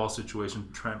the dead ball situation,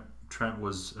 Trent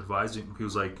was advising.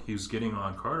 He was getting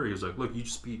on Carter. He was like, "Look, you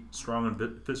just be strong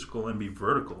and physical and be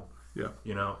vertical." Yeah.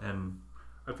 And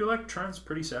I feel like Trent's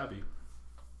pretty savvy.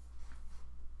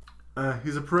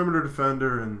 He's a perimeter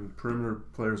defender, and perimeter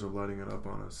players are lighting it up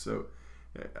on us. So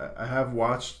I've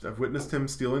witnessed him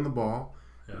stealing the ball,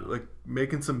 like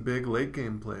making some big late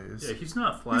game plays. Yeah, he's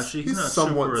not flashy. He's not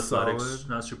somewhat super athletic, solid.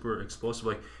 not super explosive.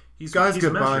 Like he's Guys he's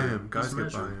get by measured. him. Guys He's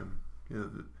get by measured. him.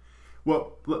 Yeah.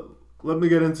 Well, let me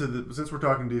get into since we're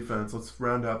talking defense, let's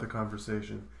round out the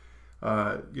conversation.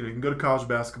 You can go to College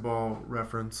Basketball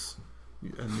Reference,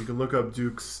 and you can look up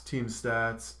Duke's team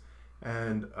stats.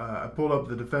 And I pulled up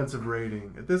the defensive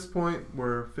rating. At this point,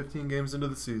 we're 15 games into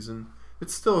the season.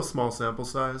 It's still a small sample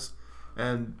size,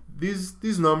 and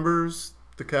these numbers.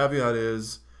 The caveat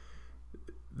is,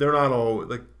 they're not all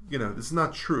this is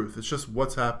not truth. It's just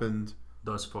what's happened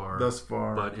thus far.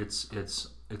 But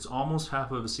it's almost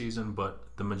half of a season, but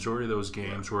the majority of those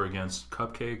games were against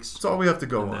cupcakes. That's all we have to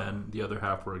go and on. And then the other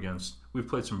half were against... We've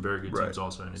played some very good teams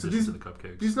also in addition to the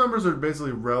cupcakes. These numbers are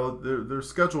basically they're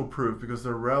schedule proof because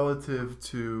they're relative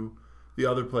to the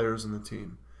other players in the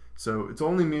team. So it's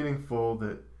only meaningful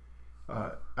that...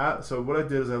 so what I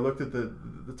did is I looked at the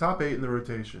top 8 in the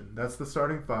rotation. That's the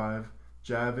starting 5,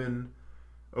 Javin,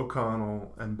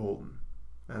 O'Connell, and Bolden.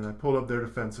 And I pulled up their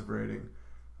defensive rating.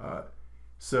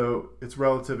 So it's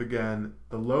relative again.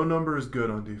 The low number is good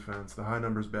on defense. The high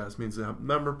number is bad. It means the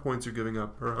number of points you're giving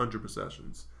up per 100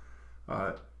 possessions.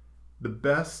 The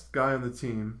best guy on the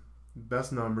team,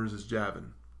 best numbers is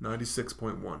Javin,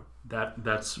 96.1.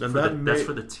 That's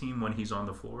for the team when he's on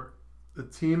the floor? The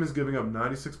team is giving up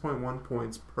 96.1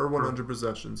 points per 100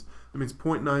 possessions. That means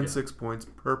 0.96 points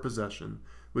per possession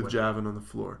with Javin on the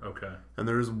floor. Okay. And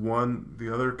there is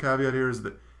the other caveat here is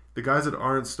that the guys that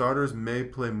aren't starters may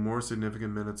play more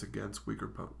significant minutes against weaker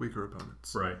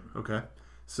opponents. Right. Okay.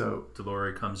 So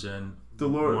Delore comes in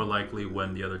more likely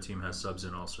when the other team has subs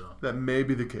in also. That may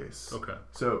be the case. Okay.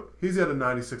 So he's at a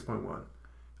 96.1.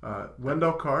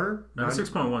 Wendell Carter.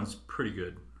 96.1 is pretty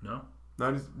good, no?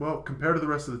 Well, compared to the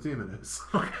rest of the team, it is.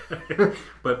 Okay.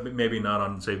 But maybe not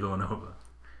on, say, Villanova.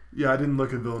 Yeah, I didn't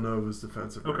look at Villanova's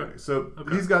defensive rating. So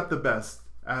he's got the best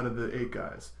out of the 8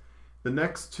 guys. The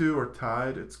next 2 are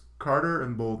tied. It's Carter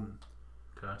and Bolden.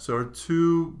 Okay. So our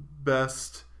 2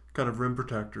 best kind of rim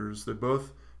protectors. They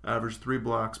both average 3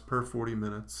 blocks per 40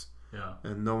 minutes. Yeah.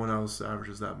 And no one else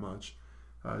averages that much.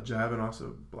 Javin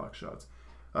also block shots.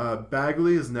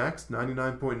 Bagley is next,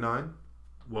 99.9.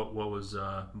 What was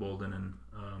Bolden and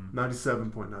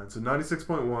 97.9. So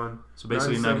 96.1. So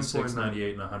basically 96,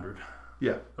 98, and 100.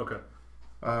 Yeah. Okay.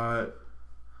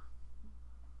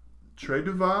 Trey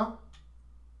Duval,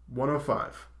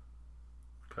 105.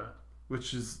 Okay.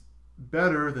 Which is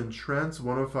better than Trent's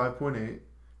 105.8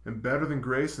 and better than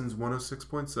Grayson's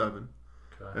 106.7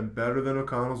 okay. and better than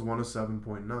O'Connell's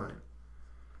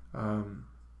 107.9.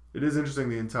 It is interesting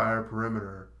the entire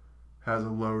perimeter has a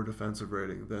lower defensive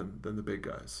rating than the big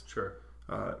guys. Sure.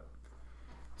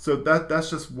 So that's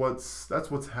just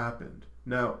what's happened.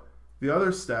 Now, the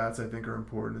other stats I think are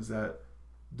important is that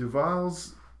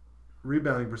Duval's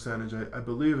rebounding percentage, I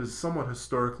believe, is somewhat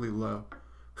historically low.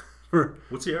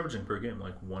 What's he averaging per game?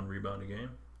 Like 1 rebound a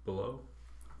game? Below?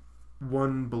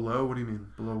 1 below? What do you mean?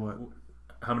 Below what?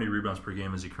 How many rebounds per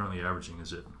game is he currently averaging?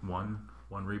 Is it one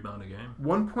rebound a game?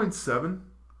 1.7. Okay.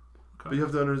 But you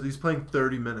have to understand, he's playing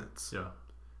 30 minutes. Yeah.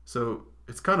 So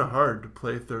it's kind of hard to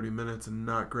play 30 minutes and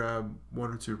not grab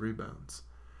 1 or 2 rebounds.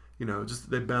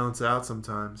 Just they balance out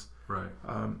sometimes. Right.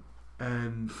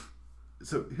 And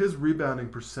so his rebounding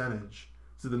percentage,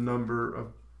 so the number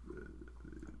of,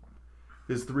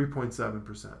 is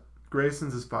 3.7%.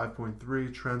 Grayson's is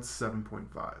 5.3. Trent's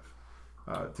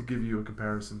 7.5. To give you a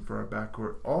comparison for our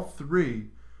backcourt, all 3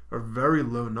 are very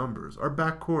low numbers. Our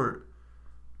backcourt,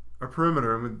 our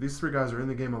perimeter, these 3 guys are in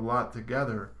the game a lot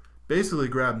together, basically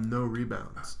grab no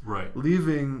rebounds. Right.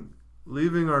 Leaving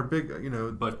our big,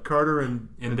 but Carter and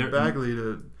Bagley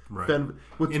to right. defend.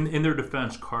 In their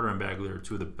defense, Carter and Bagley are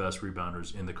 2 of the best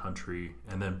rebounders in the country,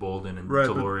 and then Bolden and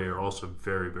Delore are also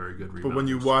very, very good rebounders. But when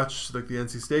you watch the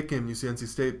NC State game, you see NC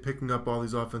State picking up all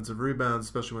these offensive rebounds,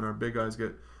 especially when our big guys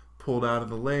get pulled out of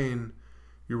the lane.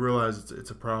 You realize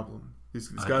it's a problem. These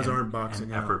guys aren't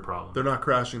boxing out. Effort problem. They're not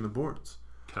crashing the boards.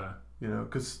 Okay.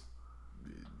 Because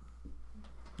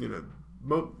good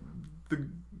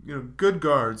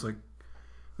guards like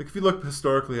if you look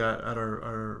historically at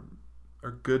our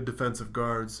good defensive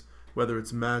guards, whether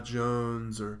it's Matt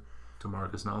Jones or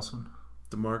DeMarcus Nelson.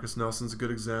 DeMarcus Nelson's a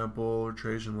good example, or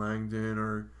Trajan Langdon,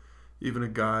 or even a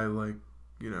guy like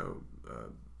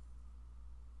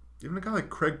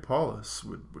Craig Paulus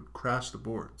would crash the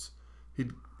boards.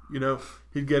 He'd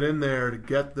get in there to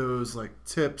get those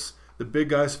tips. The big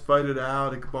guys fight it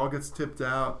out. The ball gets tipped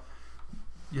out.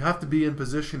 You have to be in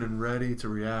position and ready to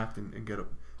react and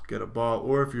get a ball.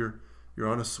 Or if you're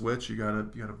on a switch, you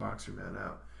gotta box your man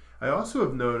out. I also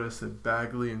have noticed that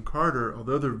Bagley and Carter,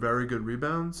 although they're very good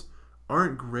rebounds,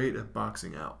 aren't great at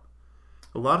boxing out.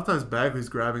 A lot of times Bagley's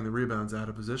grabbing the rebounds out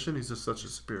of position. He's just such a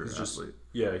superior athlete.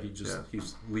 He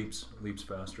leaps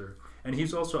faster. And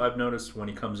he's also, I've noticed when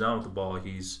he comes down with the ball,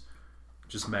 he's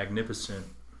just magnificent.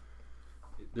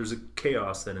 There's a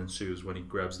chaos that ensues when he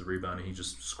grabs the rebound and he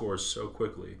just scores so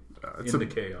quickly the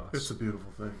chaos. It's a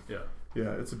beautiful thing. Yeah.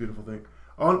 Yeah, it's a beautiful thing.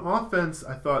 On offense,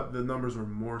 I thought the numbers were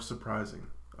more surprising.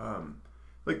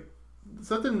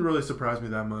 So that didn't really surprise me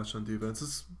that much on defense.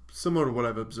 It's similar to what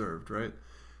I've observed, right?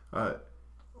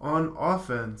 On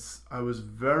offense, I was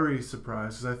very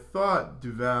surprised because I thought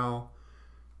Duval,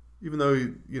 even though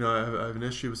I have an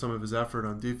issue with some of his effort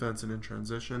on defense and in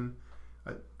transition,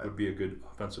 would be a good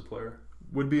offensive player.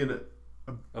 Would be a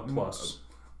plus.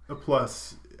 A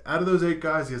plus. Out of those 8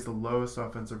 guys, he has the lowest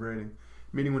offensive rating.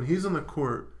 Meaning when he's on the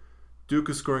court, Duke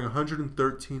is scoring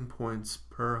 113 points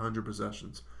per 100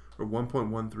 possessions, or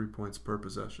 1.13 points per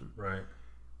possession. Right.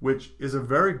 Which is a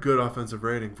very good offensive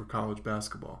rating for college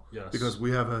basketball. Yes. Because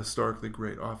we have a historically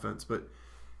great offense. But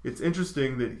it's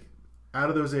interesting that out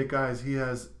of those 8 guys, he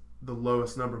has the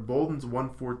lowest number. Bolden's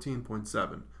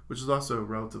 114.7, which is also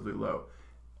relatively low.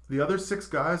 The other 6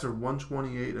 guys are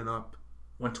 128 and up.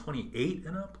 128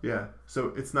 and up? Yeah,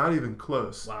 so it's not even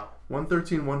close. Wow.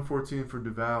 113, 114 for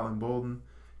Duval and Bolden.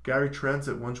 Gary Trent's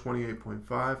at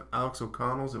 128.5. Alex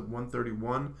O'Connell's at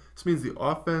 131. This means the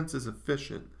offense is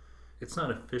efficient. It's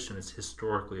not efficient. It's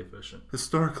historically efficient.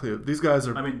 Historically, these guys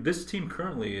are... I mean, this team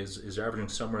currently is averaging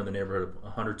somewhere in the neighborhood of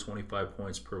 125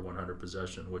 points per 100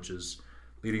 possession, which is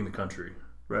leading the country.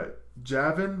 Right.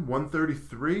 Javin,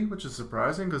 133, which is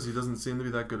surprising because he doesn't seem to be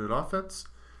that good at offense.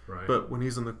 Right. But when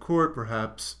he's on the court,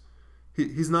 perhaps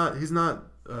he's not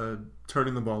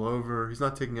turning the ball over. He's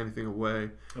not taking anything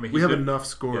away. I mean, we have enough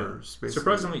scorers. Yeah.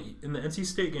 Surprisingly, in the NC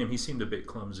State game, he seemed a bit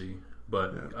clumsy.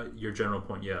 But your general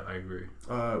point, yeah, I agree.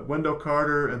 Wendell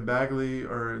Carter and Bagley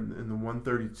are in the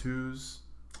 132s,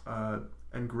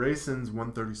 and Grayson's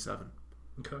 137.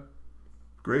 Okay.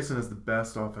 Grayson has the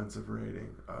best offensive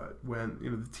rating when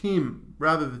the team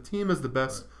has the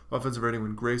best offensive rating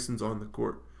when Grayson's on the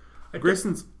court. It's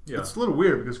a little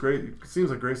weird because it seems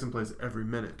like Grayson plays every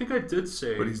minute. I think I did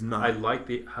say, but he's not. I like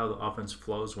how the offense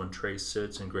flows when Trey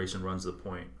sits and Grayson runs the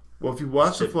point. Well, if you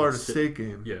watch the Florida State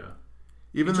game,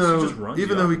 even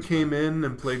though he came in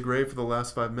and played great for the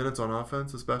last 5 minutes on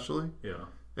offense, especially,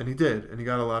 and he did, and he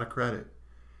got a lot of credit.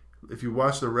 If you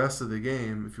watch the rest of the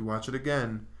game, if you watch it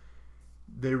again,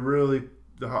 they really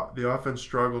the offense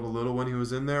struggled a little when he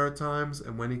was in there at times,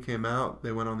 and when he came out,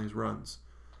 they went on these runs,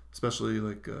 especially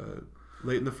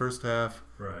late in the first half,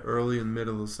 early and mid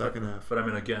of the second half. But I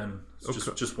mean, again,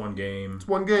 it's just one game. It's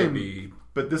one game,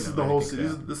 but this is the whole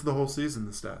season. This is the whole season.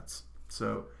 The stats.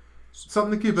 So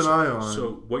something to keep an eye on.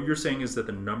 So what you're saying is that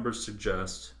the numbers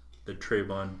suggest that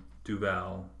Trayvon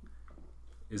Duval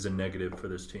is a negative for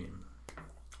this team.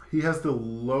 He has the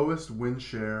lowest win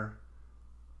share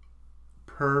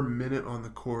per minute on the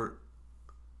court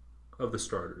of the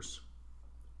starters.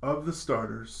 Of the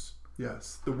starters,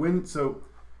 yes. The win. So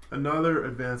another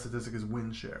advanced statistic is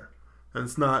win share, and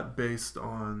it's not based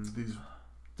on these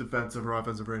defensive or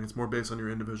offensive ratings. It's more based on your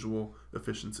individual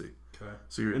efficiency. Okay.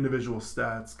 So your individual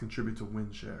stats contribute to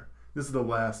win share. This is the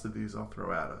last of these I'll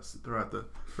throw at us. Throw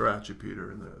at you,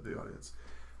 Peter, and the audience.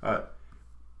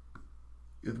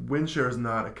 Win share is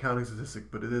not a counting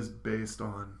statistic, but it is based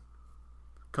on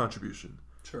contribution.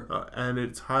 Sure. And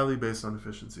it's highly based on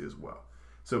efficiency as well.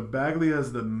 So Bagley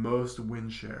has the most win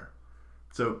share.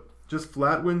 So just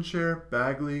flat win share,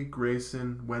 Bagley,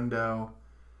 Grayson, Wendell,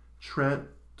 Trent,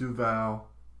 Duval,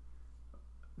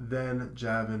 then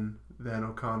Javin, then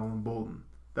O'Connell and Bolden.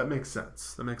 That makes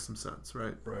sense. That makes some sense,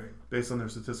 right? Right. Based on their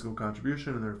statistical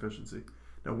contribution and their efficiency.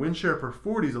 Now, win share per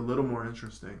 40 is a little more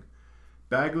interesting.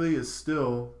 Bagley is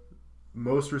still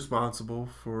most responsible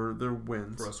for their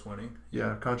wins. For us winning.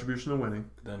 Yeah, contribution to winning.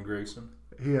 Then Grayson.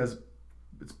 It's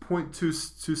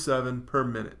 .227 per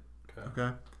minute.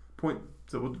 Okay.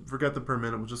 So we'll forget the per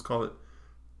minute. We'll just call it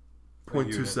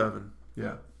 .27.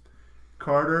 Yeah.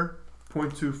 Carter,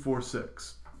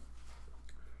 .246.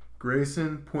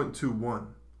 Grayson, .21.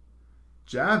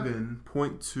 Javin,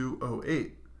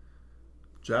 .208.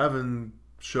 Javin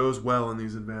shows well in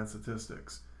these advanced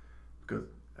statistics. Because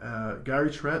Gary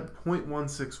Trent,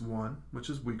 .161, which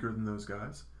is weaker than those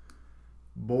guys.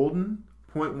 Bolden,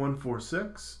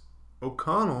 .146.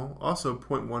 O'Connell, also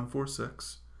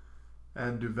 .146.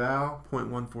 And Duval,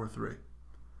 .143.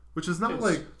 Which is not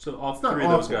So all three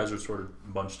of those guys are sort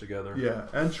of bunched together. Yeah,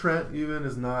 and Trent even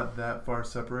is not that far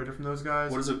separated from those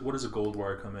guys. What does a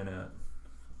Goldwire come in at?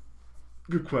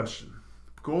 Good question.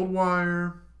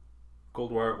 Goldwire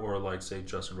or say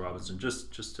Justin Robinson,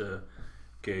 just to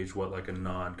gauge what a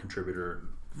non-contributor.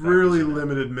 Really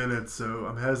limited minutes, so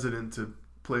I'm hesitant to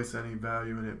place any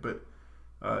value in it. But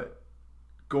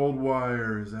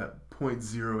Goldwire is at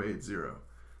 .080,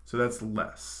 so that's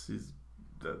less. He's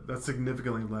that's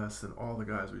significantly less than all the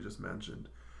guys we just mentioned.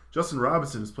 Justin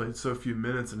Robinson has played so few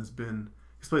minutes and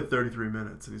he's played 33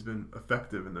 minutes and he's been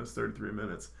effective in those 33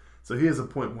 minutes. So he has a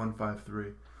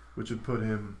 .153, which would put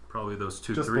him probably those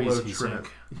two just threes below he Trent.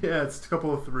 sank. Yeah, it's a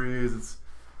couple of threes. It's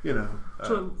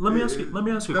So let me ask you a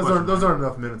question. Those Mike. aren't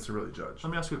enough minutes to really judge.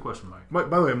 Let me ask you a question, Mike.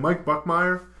 By the way, Mike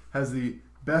Buckmeyer has the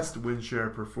best win share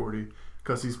per 40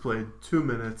 because he's played 2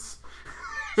 minutes.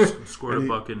 Scored a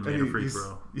bucket and made a free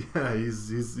throw. Yeah,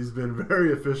 he's been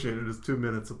very efficient in his 2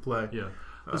 minutes of play. Yeah.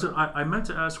 Listen, I meant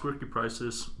to ask Ricky Price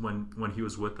this when he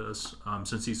was with us,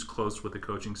 since he's close with the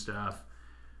coaching staff.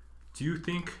 Do you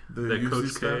think that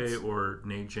Coach K or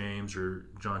Nate James or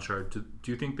John Shire, do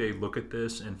you think they look at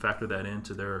this and factor that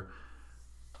into their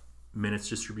minutes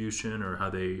distribution or how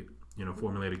they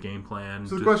formulate a game plan?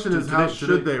 So the question is, how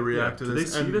should they react to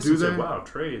this? Do they see this and say, wow,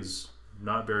 Trey is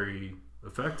not very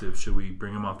effective. Should we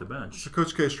bring him off the bench? So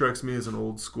Coach K strikes me as an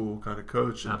old school kind of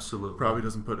coach. Absolutely. Probably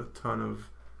doesn't put a ton of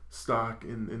stock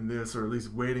in this, or at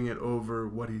least weighting it over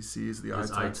what he sees, the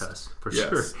eye test. For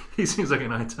sure. He seems like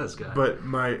an eye test guy. But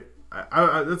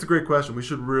that's a great question. We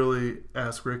should really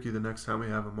ask Ricky the next time we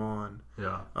have him on.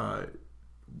 Yeah.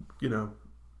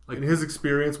 In his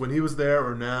experience when he was there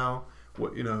or now,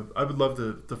 I would love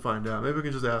to find out. Maybe we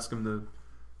can just ask him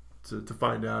to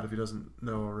find out if he doesn't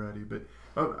know already. But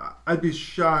I'd be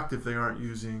shocked if they aren't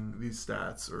using these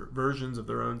stats or versions of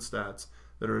their own stats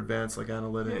that are advanced, like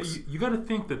analytics. Yeah, you got to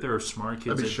think that there are smart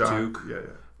kids at Duke, yeah.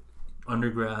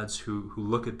 undergrads who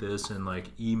look at this and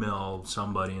email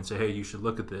somebody and say, hey, you should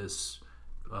look at this.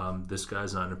 This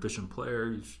guy's not an efficient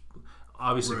player.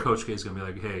 Obviously, right. Coach K is going to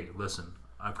be like, hey, listen,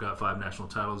 I've got 5 national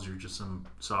titles. You're just some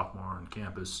sophomore on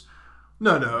campus.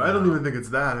 No, I don't even think it's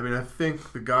that. I mean, I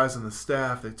think the guys on the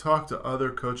staff, they talk to other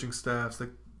coaching staffs.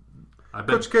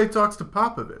 Coach K talks to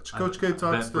Popovich. Coach K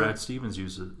talks to... Brad Stevens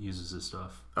uses this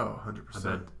stuff. Oh, 100%.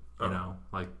 I bet,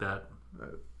 like that.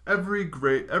 Every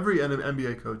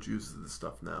NBA coach uses this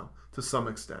stuff now, to some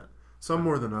extent. Some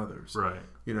more than others. Right.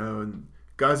 And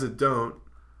guys that don't,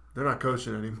 they're not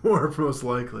coaching anymore, most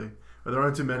likely. Or there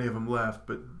aren't too many of them left,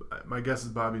 but my guess is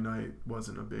Bobby Knight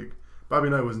wasn't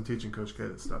teaching Coach K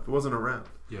this stuff. It wasn't around.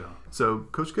 Yeah. So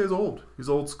Coach K is old. He's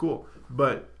old school.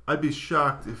 But I'd be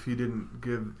shocked if he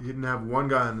didn't have one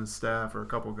guy on his staff or a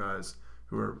couple guys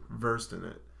who are versed in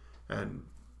it. And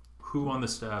who on the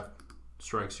staff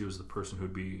strikes you as the person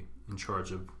who'd be in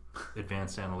charge of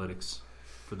advanced analytics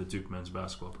for the Duke men's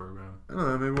basketball program? I don't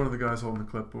know. Maybe one of the guys holding the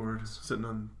clipboard, sitting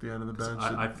on the end of the bench.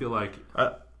 I feel like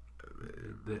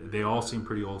they all seem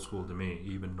pretty old school to me,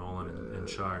 even Nolan and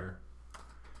Shire.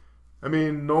 I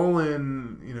mean,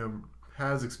 Nolan,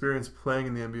 has experience playing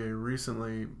in the NBA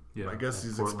recently. Yeah, I guess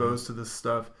he's Portland. Exposed to this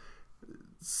stuff.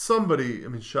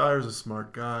 Shire's a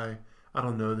smart guy. I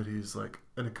don't know that he's like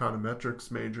an econometrics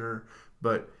major,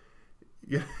 but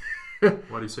yeah.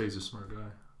 Why do you say he's a smart guy?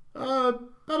 I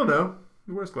don't know.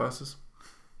 He wears glasses.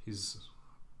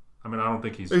 I don't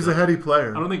think he's a heady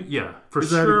player. I don't think, for he's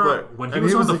sure. When he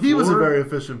was on the floor, he was a very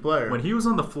efficient player. When he was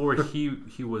on the floor,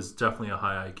 he was definitely a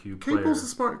high IQ player. Capel's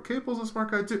a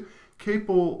smart guy too.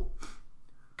 Capel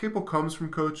comes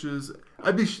from coaches.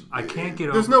 I can't get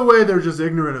over. There's no way they're just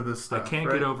ignorant of this stuff. I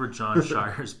can't get over John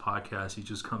Shire's podcast. He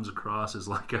just comes across as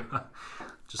like a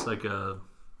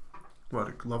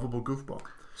lovable goofball.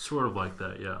 Sort of like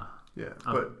that, yeah. Yeah,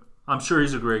 but I'm sure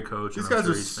he's a great coach. These guys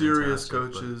are serious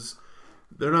coaches.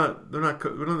 They're not. We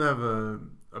don't have a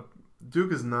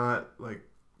Duke is not like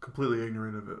completely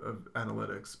ignorant of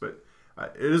analytics, but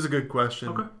it is a good question.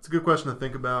 Okay. It's a good question to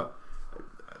think about.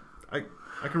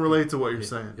 I can relate to what you're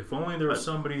saying. If only there was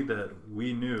somebody that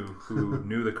we knew who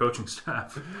knew the coaching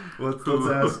staff. Let's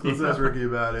ask Ricky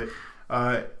about it.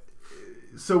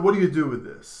 So what do you do with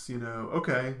this?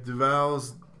 Okay,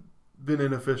 Duval's been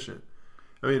inefficient.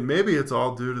 Maybe it's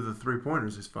all due to the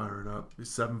 3-pointers he's firing up. He's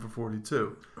 7 for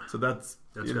 42. So that's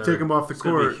take him off the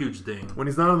court. Be a huge ding. When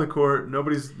he's not on the court,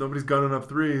 nobody's gunning up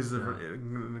threes at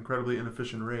an incredibly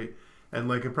inefficient rate. And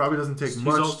it probably doesn't take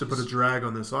much to put a drag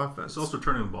on this offense. He's also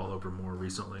turning the ball over more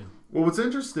recently. Well, what's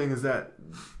interesting is that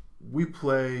we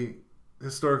play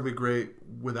historically great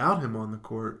without him on the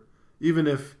court, even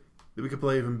if we could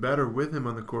play even better with him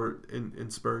on the court in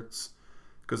spurts.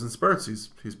 Because in spurts,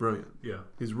 he's brilliant. Yeah,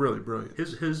 he's really brilliant.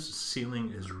 His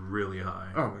ceiling is really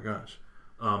high. Oh my gosh.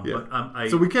 Yeah. But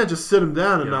so we can't just sit him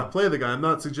down and not play the guy. I'm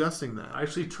not suggesting that. I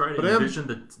actually try to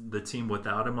envision the team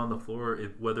without him on the floor.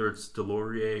 Whether it's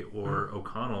DeLaurier or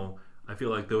O'Connell, I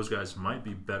feel like those guys might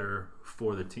be better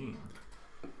for the team.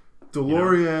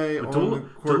 DeLaurier on the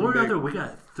court. DeLaurier, we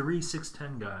got 3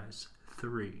 6'10" guys.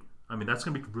 3. That's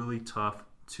going to be really tough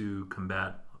to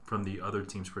combat from the other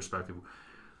team's perspective.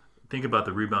 think about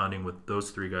the rebounding with those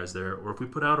three guys there, or if we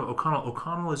put out O'Connell.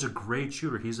 O'Connell is a great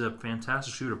shooter. He's a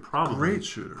fantastic shooter. Probably Great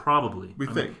shooter. Probably. We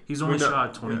think he's only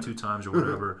shot 22 times or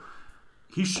whatever.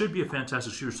 He should be a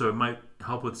fantastic shooter, so it might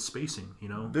help with spacing.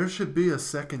 There should be a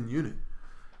second unit.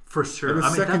 For sure.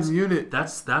 And second unit.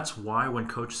 That's why when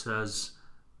coach says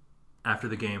after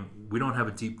the game, we don't have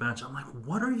a deep bench, I'm like,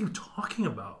 what are you talking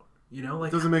about?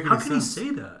 Doesn't make any sense. How can he say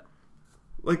that?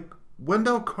 Like,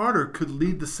 Wendell Carter could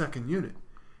lead the second unit.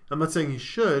 I'm not saying he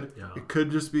should. Yeah. It could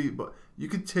just be, but you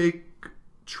could take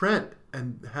Trent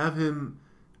and have him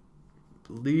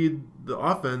lead the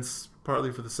offense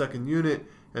partly for the second unit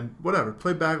and whatever.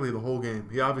 Play Bagley the whole game.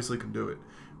 He obviously can do it,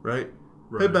 right?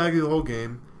 Play Bagley the whole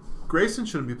game. Grayson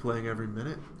shouldn't be playing every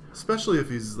minute, especially if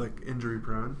he's like injury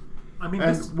prone.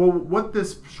 What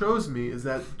this shows me is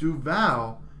that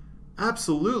Duval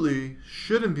absolutely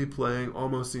shouldn't be playing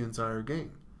almost the entire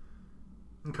game.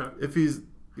 Okay. If he's,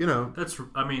 that's.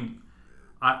 I mean,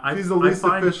 if he's the least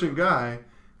efficient guy.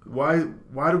 Why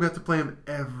do we have to play him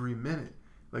every minute?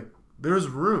 Like, there's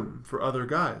room for other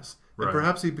guys, and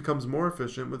perhaps he becomes more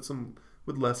efficient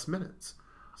with less minutes.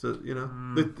 So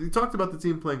they talked about the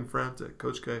team playing frantic.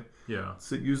 Coach K,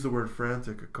 used the word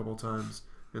frantic a couple times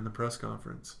in the press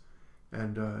conference,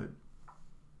 and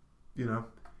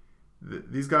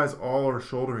these guys all are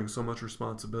shouldering so much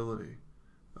responsibility,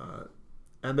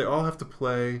 and they all have to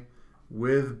play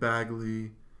with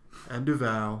Bagley and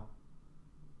Duval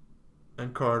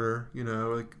and Carter.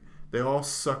 They all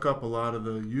suck up a lot of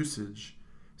the usage.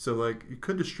 So you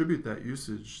could distribute that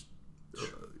usage,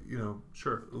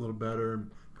 sure, a little better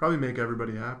and probably make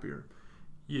everybody happier.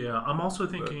 Yeah, I'm also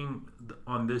thinking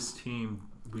on this team,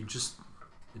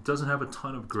 it doesn't have a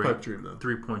ton of great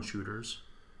 3-point shooters.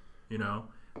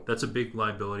 That's a big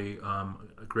liability.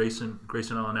 Grayson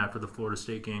Allen after the Florida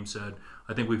State game said,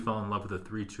 I think we fell in love with the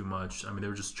three too much. I mean, they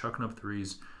were just chucking up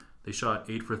threes. They shot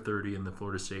 8 for 30 in the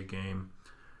Florida State game.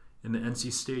 In the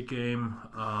NC State game,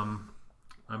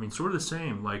 sort of the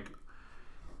same.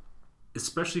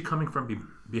 Especially coming from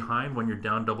behind when you're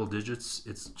down double digits,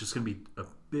 it's just going to be a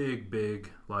big, big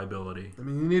liability. I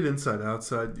mean, you need inside,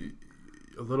 outside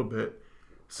a little bit.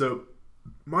 So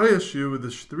my issue with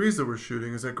the threes that we're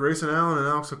shooting is that Grayson Allen and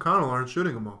Alex O'Connell aren't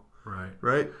shooting them all.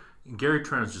 Right? And Gary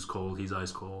Trent is just cold. He's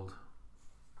ice cold.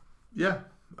 Yeah.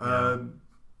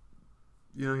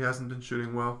 He hasn't been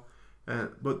shooting well.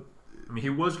 But he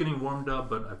was getting warmed up,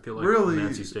 but I feel like really, in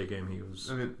the NC State game he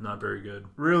was not very good.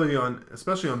 Really,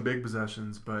 especially on big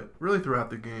possessions, but really throughout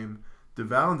the game,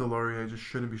 Duval and Delorier just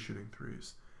shouldn't be shooting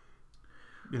threes.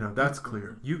 That's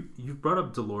clear. You brought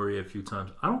up Delorier a few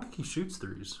times. I don't think he shoots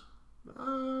threes.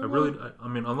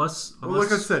 Unless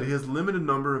like I said, he has limited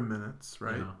number of minutes,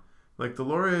 right? Yeah. Like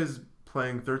Delorier is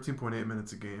playing 13.8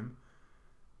 minutes a game,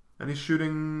 and he's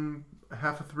shooting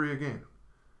half a three a game.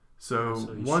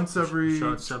 So once every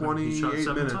 28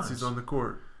 minutes, he's on the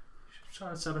court.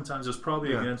 Shot 7 times. It was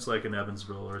probably against an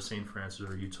Evansville or St. Francis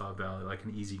or Utah Valley,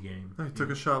 an easy game. No, he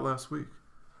took a shot last week.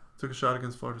 Took a shot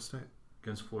against Florida State.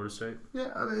 Against Florida State?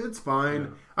 Yeah, it's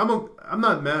fine. Yeah. I'm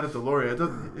not mad at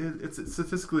Delorier. It's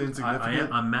statistically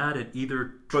insignificant. I'm mad at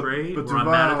either trade or I'm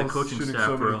mad at the coaching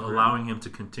staff for allowing him to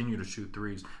continue to shoot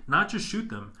threes. Not just shoot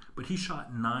them, but he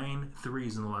shot 9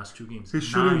 threes in the last 2 games. He's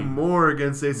shooting more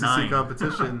against ACC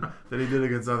competition than he did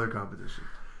against other competition.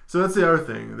 So that's the other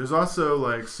thing. There's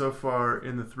also, so far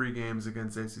in the 3 games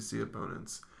against ACC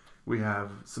opponents, we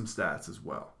have some stats as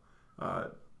well.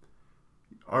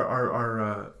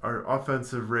 Our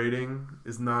offensive rating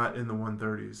is not in the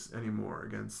 130s anymore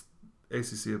against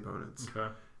ACC opponents.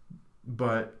 Okay.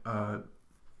 But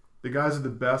the guys with the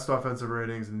best offensive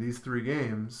ratings in these 3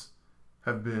 games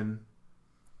have been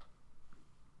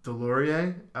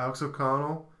Delorier, Alex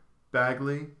O'Connell,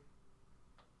 Bagley,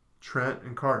 Trent,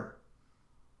 and Carter.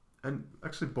 And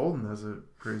actually Bolden has a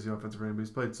crazy offensive rating, but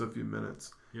he's played so few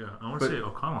minutes. Yeah, I want to say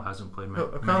O'Connell hasn't played many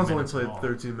O'Connell's only played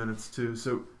 13 minutes too.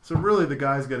 So really the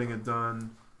guy's getting it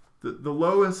done. The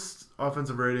lowest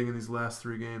offensive rating in these last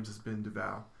 3 games has been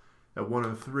Duval at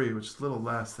 103, which is a little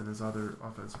less than his other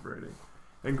offensive rating.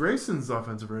 And Grayson's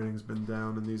offensive rating has been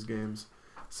down in these games.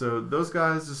 So those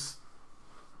guys just,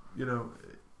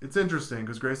 it's interesting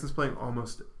because Grayson's playing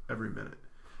almost every minute.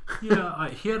 Yeah,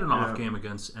 he had an off game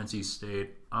against NC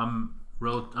State. I'm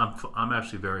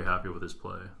actually very happy with his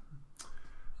play.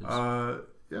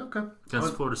 Okay.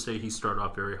 Against Florida State, he started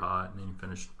off very hot and then he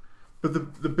finished. But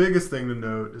the biggest thing to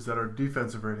note is that our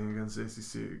defensive rating against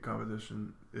ACC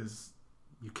competition is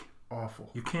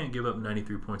awful. You can't give up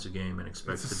 93 points a game and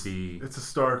expect to be. It's a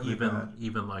starkly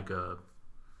even like a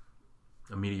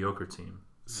mediocre team.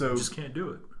 So you just can't do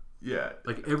it. Yeah.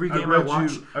 Like every game I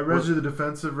watch, I read you the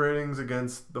defensive ratings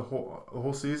against the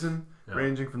whole season,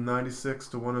 ranging from 96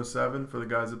 to 107 for the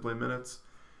guys that play minutes.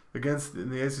 Against in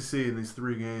the ACC in these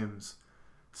 3 games,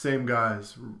 same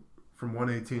guys from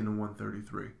 118 to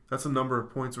 133. That's the number of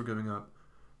points we're giving up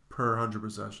per 100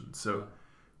 possessions. So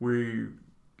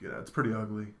it's pretty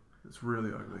ugly. It's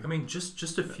really ugly. I mean,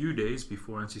 just a few days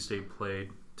before NC State played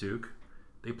Duke,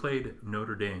 they played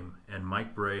Notre Dame, and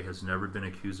Mike Bray has never been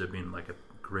accused of being like a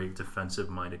great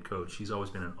defensive-minded coach. He's always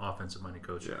been an offensive-minded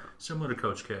coach, similar to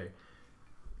Coach K.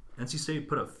 NC State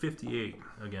put up 58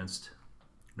 against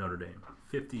Notre Dame.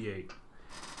 58.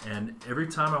 And every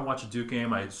time I watch a Duke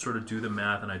game, I sort of do the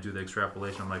math and I do the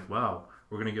extrapolation. I'm like, wow,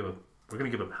 we're gonna give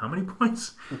up how many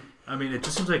points? I mean, it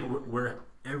just seems like we're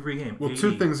every game. Well, 80,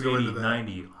 2 things go 80, into that.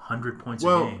 90, 100 points a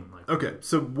game. Like, okay,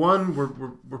 so one,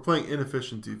 we're playing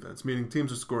inefficient defense, meaning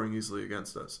teams are scoring easily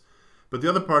against us. But the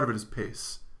other part of it is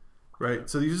pace, right? Yeah.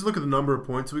 So you just look at the number of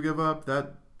points we give up.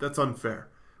 That's unfair.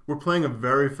 We're playing a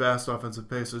very fast offensive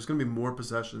pace. So there's going to be more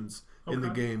possessions in the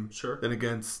game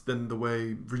than the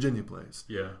way Virginia plays.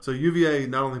 Yeah. So UVA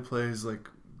not only plays like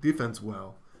defense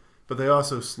well, but they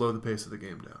also slow the pace of the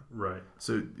game down. Right.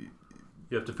 So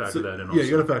you have to factor that in also. Yeah,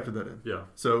 you got to factor that in. Yeah.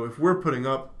 So if we're putting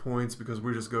up points because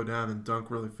we just go down and dunk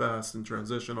really fast and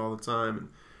transition all the time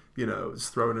and,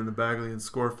 just throw it in the Bagley and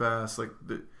score fast,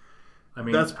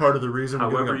 that's part of the reason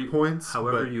we're giving up points.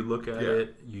 However you look at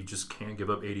it, you just can't give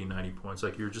up 80, 90 points.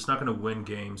 Like, you're just not going to win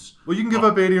games. Well, you can give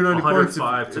up 80 or 90 points.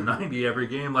 105 to 90 every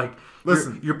game. Like,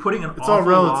 listen, you're putting an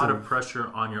awful lot of pressure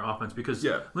on your offense. Because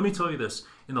let me tell you this.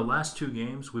 In the last 2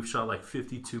 games, we've shot like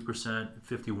 52%,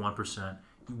 51%.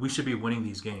 We should be winning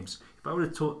these games. If I were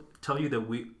to tell you that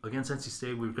we against NC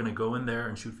State, we're going to go in there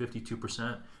and shoot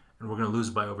 52% and we're going to lose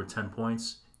by over 10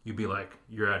 points, you'd be like,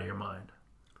 you're out of your mind.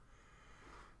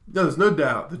 No, there's no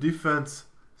doubt. The defense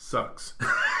sucks.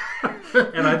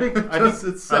 And I think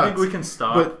we can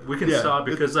stop. Stop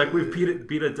because we've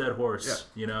beat a dead horse.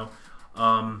 Yeah.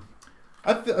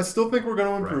 I still think we're going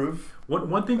to improve. Right.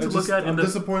 One thing to look at. I'm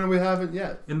disappointed we haven't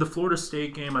yet. In the Florida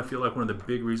State game, I feel like one of the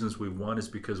big reasons we won is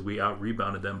because we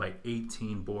out-rebounded them by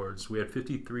 18 boards. We had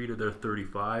 53 to their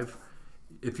 35.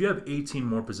 If you have 18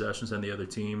 more possessions than the other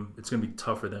team, it's going to be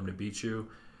tough for them to beat you.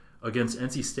 Against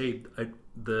NC State,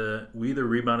 we either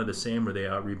rebounded the same or they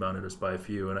out-rebounded us by a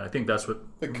few. And I think that's what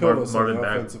Marvin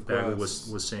Bagley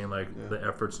was saying. The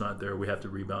effort's not there. We have to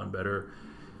rebound better.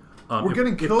 We're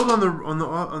getting killed on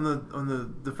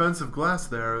the defensive glass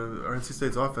there, or NC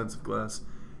State's offensive glass,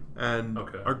 and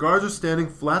our guards are standing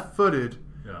flat-footed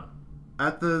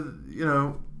at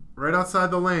the right outside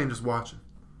the lane, just watching.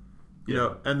 You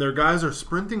know, and their guys are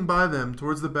sprinting by them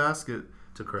towards the basket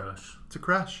to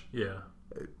crash. Yeah,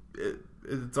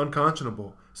 it's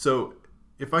unconscionable. So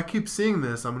if I keep seeing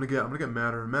this, I'm gonna get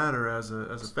madder and madder as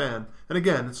a fan. And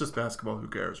again, it's just basketball. Who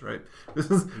cares, right?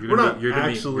 You're gonna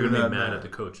be mad at the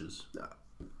coaches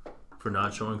for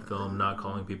not showing film, not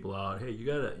calling people out. Hey, you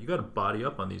gotta body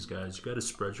up on these guys. You gotta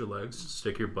spread your legs,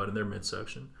 stick your butt in their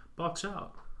midsection, box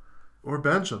out, or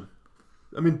bench them.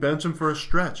 I mean, bench them for a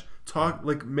stretch.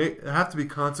 It have to be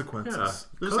consequences.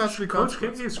 Yeah. Coach K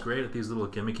is great at these little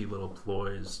gimmicky little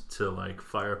ploys to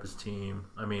fire up his team.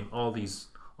 I mean, all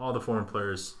the foreign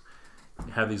players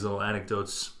have these little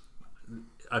anecdotes.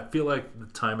 I feel like the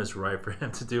time is right for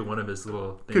him to do one of his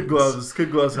little things.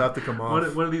 Kid gloves have to come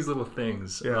off. One of these little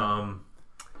things. Yeah.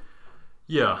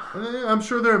 I'm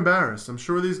sure they're embarrassed. I'm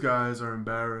sure these guys are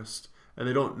embarrassed, and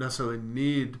they don't necessarily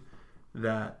need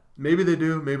that. Maybe they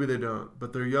do, maybe they don't.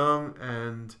 But they're young,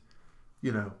 and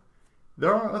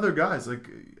there are other guys. I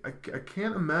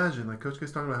can't imagine. Coach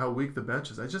K's talking about how weak the bench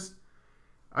is.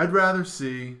 I'd rather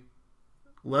see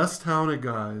less talented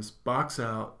guys box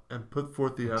out and put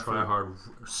forth the effort. Try hard,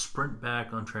 sprint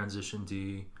back on transition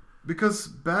D. Because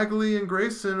Bagley and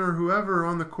Grayson or whoever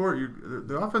on the court,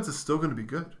 the offense is still going to be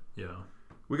good. Yeah,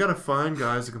 we got to find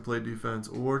guys that can play defense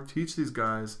or teach these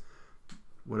guys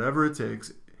whatever it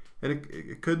takes. And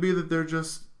it could be that they're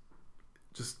just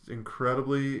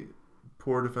incredibly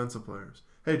poor defensive players.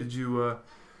 Hey,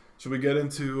 should we get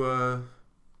into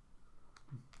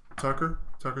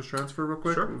Tucker's transfer real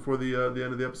quick before the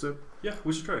end of the episode? Yeah,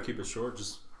 we should try to keep it short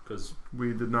just because...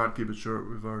 We did not keep it short.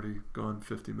 We've already gone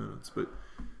 50 minutes, but...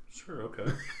 Sure,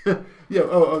 okay. Yeah,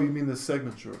 oh, you mean the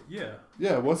segment short? Yeah.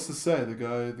 Yeah, what's to say? The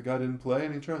guy didn't play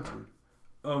and he transferred.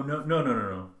 Oh,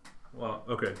 no. Well,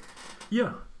 okay.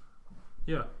 Yeah.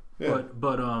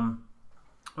 But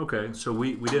okay, so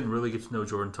we didn't really get to know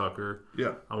Jordan Tucker.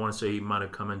 Yeah. I want to say he might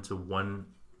have come into one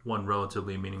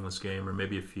relatively meaningless game, or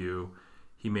maybe a few.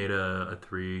 He made a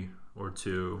 3 or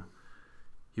 2.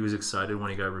 he was excited when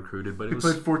he got recruited, but He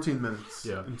played 14 minutes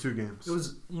in 2 games. It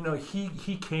was,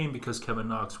 he came because Kevin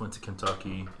Knox went to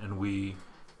Kentucky, and we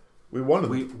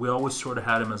wanted him. We always sort of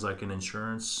had him as like an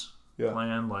insurance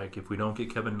plan. Like, if we don't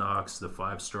get Kevin Knox, the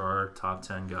 5-star top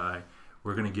 10 guy,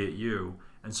 we're gonna get you.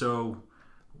 And so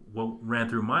what ran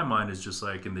through my mind is just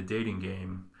like, in the dating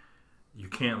game, you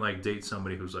can't like date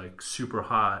somebody who's like super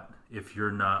hot if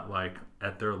you're not like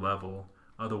at their level.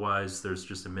 Otherwise, there's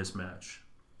just a mismatch.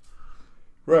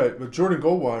 Right, but Jordan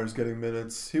Goldwire's getting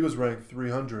minutes. He was ranked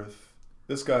 300th.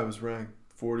 This guy was ranked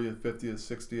 40th, 50th,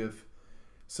 60th.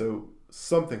 So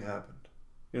something happened.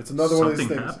 It's another one of these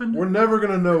things. Happened? We're never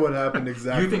going to know what happened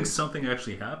exactly. You think something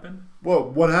actually happened? Well,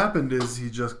 what happened is he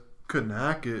just couldn't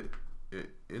hack it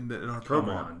in our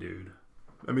program. Come on, dude.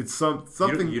 I mean,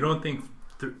 something. You don't think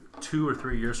 2 or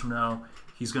 3 years from now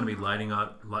he's going to be lighting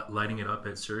it up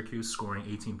at Syracuse, scoring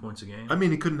 18 points a game? I mean,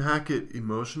 he couldn't hack it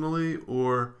emotionally,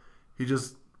 or he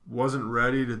just wasn't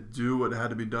ready to do what had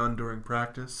to be done during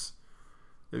practice.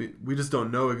 I mean, we just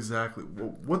don't know exactly.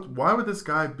 Why would this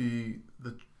guy be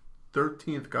the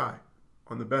 13th guy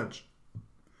on the bench?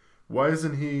 Why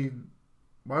wasn't he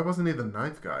the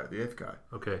 9th guy, the 8th guy?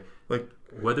 Okay. Like,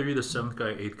 whether you're the 7th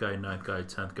guy, 8th guy, 9th guy,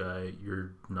 10th guy,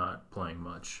 you're not playing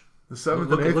much. The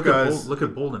 7th and 8th guys. Look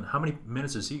at Bolden. How many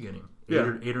minutes is he getting? 8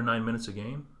 or 9 minutes a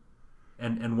game?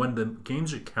 And when the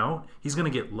games count, he's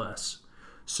going to get less.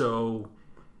 So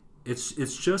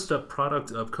it's just a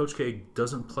product of Coach K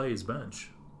doesn't play his bench.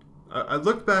 I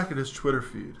looked back at his Twitter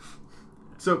feed.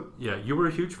 So yeah, you were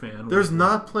a huge fan. There's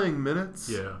not playing minutes.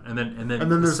 Yeah, and then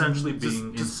there's essentially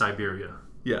being in Siberia.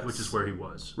 Yes, which is where he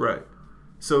was. Right.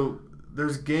 So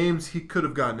there's games he could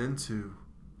have gotten into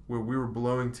where we were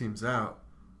blowing teams out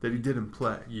that he didn't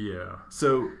play. Yeah.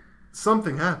 So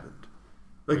something happened.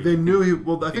 Like, they knew he.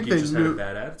 Well, I think they just knew. Had a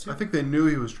bad attitude? I think they knew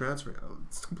he was transferring.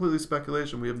 It's completely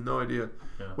speculation. We have no idea.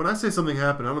 Yeah. When I say something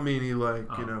happened, I don't mean he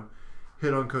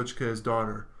hit on Coach K's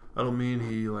daughter. I don't mean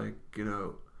he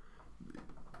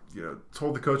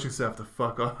told the coaching staff to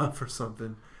fuck off or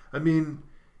something. I mean,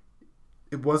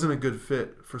 it wasn't a good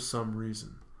fit for some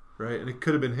reason, right? And it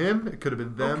could have been him. It could have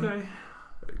been them. Okay.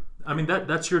 I mean,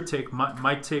 that's your take.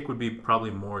 My take would be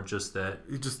probably more just that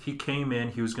he came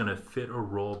in, he was going to fit a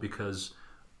role because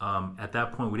at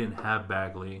that point we didn't have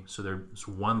Bagley, so there's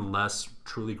one less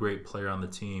truly great player on the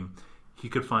team. He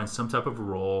could find some type of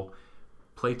role,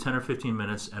 play 10 or 15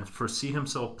 minutes, and foresee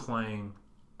himself playing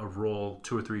a role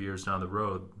 2 or 3 years down the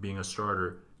road, being a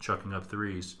starter, chucking up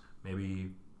threes, maybe,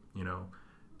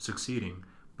 succeeding.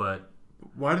 But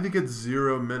why did he get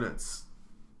 0 minutes?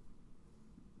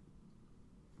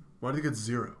 Why did he get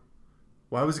 0?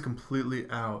 Why was he completely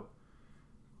out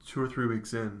 2 or 3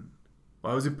 weeks in?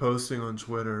 Why was he posting on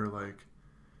Twitter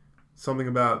something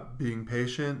about being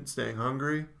patient, staying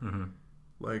hungry? Mm-hmm.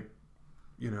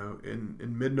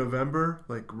 In mid-November,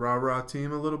 rah-rah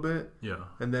team a little bit. Yeah.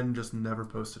 And then just never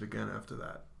posted again after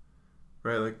that.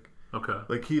 Right?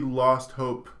 Okay. He lost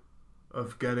hope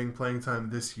of getting playing time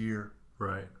this year.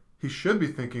 Right. He should be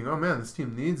thinking, oh man, this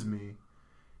team needs me.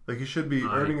 He should be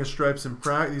earning his stripes in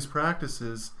these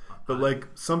practices. But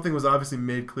something was obviously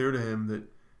made clear to him that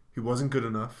he wasn't good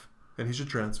enough and he should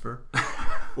transfer.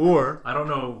 Or I don't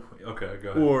know. Okay,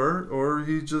 go ahead. Or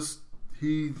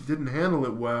he didn't handle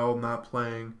it well, not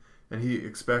playing, and he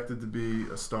expected to be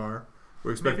a star.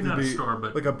 Or expected maybe not to be a star,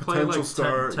 but a potential 10,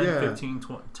 star.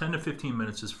 10 to 15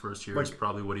 minutes his first year is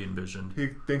probably what he envisioned. He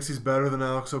thinks he's better than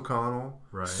Alex O'Connell.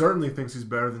 Right. Certainly thinks he's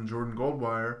better than Jordan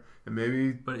Goldwire. And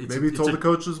maybe he told the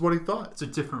coaches what he thought. It's a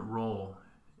different role.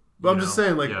 But I'm just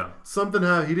saying, something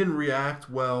happened. He didn't react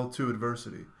well to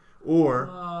adversity. Or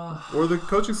the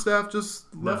coaching staff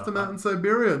just left him out in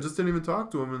Siberia and just didn't even talk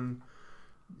to him. And,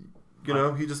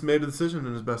 he just made a decision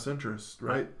in his best interest,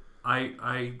 right?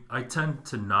 I tend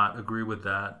to not agree with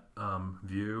that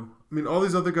view. I mean, all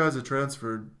these other guys that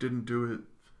transferred didn't do it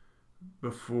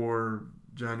before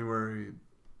January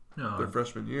their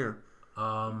freshman year,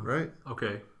 right?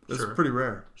 Okay, that's pretty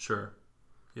rare. Sure,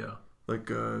 yeah.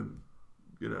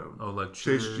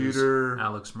 Chase Jeter,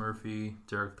 Alex Murphy,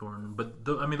 Derek Thornton. But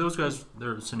those guys,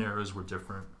 their scenarios were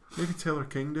different. Maybe Taylor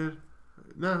King did.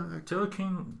 No, Taylor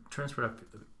King transferred.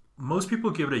 Most people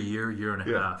give it a year and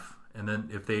a half. And then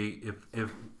if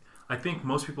I think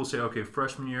most people say, okay,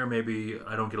 freshman year, maybe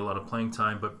I don't get a lot of playing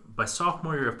time. But by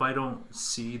sophomore year, if I don't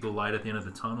see the light at the end of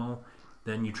the tunnel,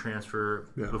 then you transfer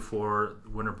before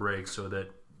winter break so that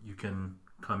you can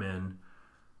come in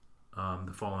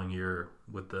the following year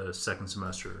with the second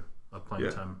semester of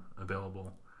playing time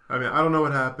available. I mean, I don't know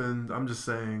what happened. I'm just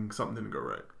saying something didn't go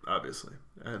right, obviously.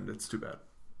 And it's too bad.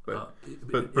 But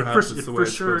perhaps it's the way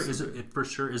it's supposed to be. It for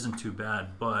sure isn't too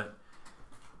bad, but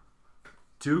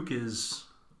Duke is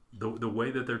the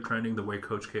way that they're trending, the way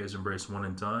Coach K has embraced one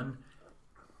and done.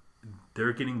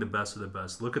 They're getting the best of the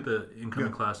best. Look at the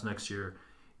incoming class next year.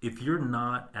 If you're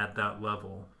not at that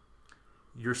level,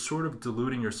 you're sort of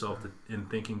deluding yourself in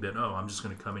thinking that, oh, I'm just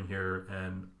going to come in here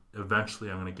and eventually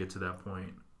I'm going to get to that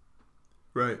point.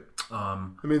 Right. I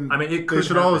mean, it they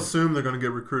should happen. all assume they're going to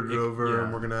get recruited over, yeah.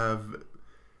 and we're going to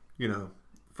have,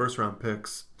 first round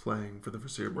picks playing for the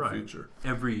foreseeable future.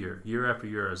 Every year after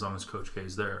year, as long as Coach K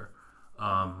is there.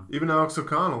 Even Alex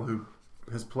O'Connell, who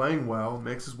is playing well,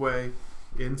 makes his way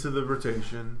into the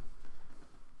rotation,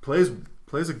 plays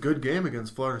a good game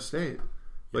against Florida State.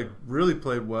 Like, really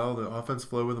played well. The offense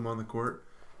flowed with him on the court.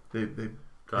 They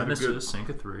got an assist, sank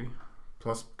a three.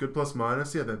 Good plus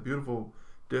minus. Yeah, that beautiful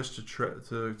dish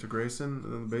to Grayson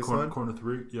on the baseline. Corner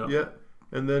three, yeah. Yeah.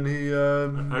 And then he...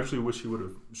 I actually wish he would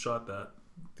have shot that.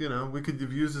 We could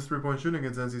have used his three-point shooting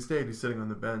against NC State. He's sitting on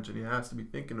the bench, and he has to be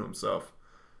thinking to himself,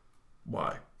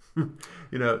 why?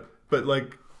 But,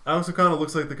 like, Alex O'Connell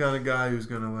looks like the kind of guy who's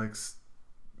going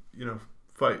to,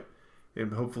 fight.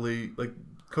 And hopefully, like,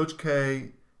 Coach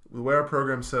K, the way our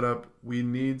program's set up, we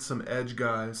need some edge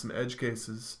guys, some edge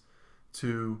cases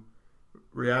to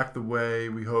react the way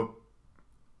we hope,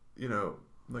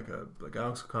 like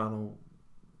Alex O'Connell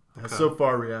has so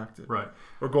far reacted. Right.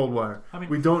 Or Goldwire. I mean,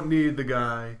 we don't need the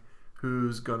guy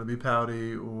who's going to be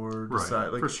pouty or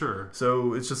decide. Right, for sure.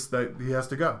 So it's just that he has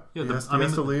to go. Yeah, he has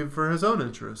to leave for his own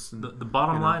interests. And, the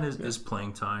bottom line is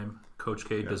playing time. Coach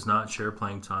K does not share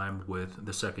playing time with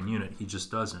the second unit. He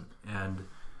just doesn't. And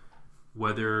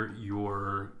whether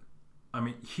you're...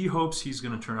 he hopes he's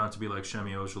going to turn out to be like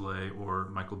Shemi Ojale or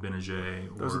Michael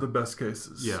Benajay. Those are the best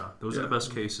cases. Yeah, those are the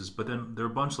best cases. But then there are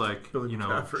a bunch like,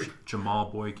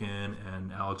 Jamal Boykin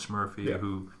and Alex Murphy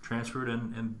who transferred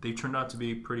and they turned out to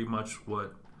be pretty much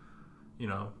what,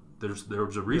 there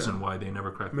was a reason why they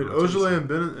never cracked the rotation.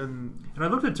 Ojale and I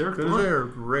looked at Derek Benajay Thornton. are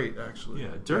great, actually.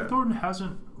 Yeah, Derek Thornton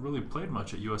hasn't really played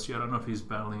much at USC. I don't know if he's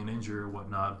battling an injury or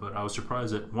whatnot, but I was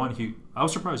surprised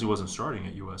he wasn't starting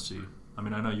at USC. I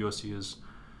know USC has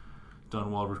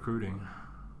done well recruiting.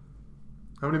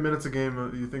 How many minutes a game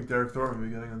do you think Derek Thornton would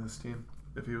be getting on this team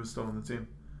if he was still on the team?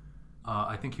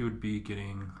 I think he would be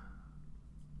getting...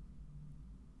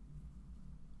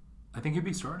 I think he'd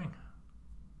be starting.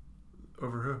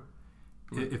 Over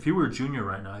who? If he were a junior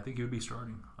right now, I think he would be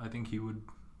starting. I think he would...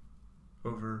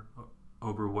 Over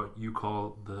what you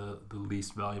call the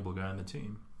least valuable guy on the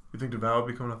team. You think DeVal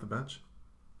would be coming off the bench?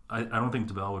 I don't think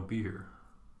DeVal would be here.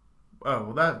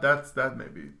 Oh, well, that may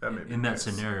be in that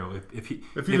scenario.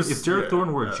 If Derek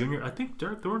Thornton were a junior, I think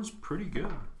Derek Thornton's pretty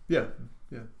good. Yeah.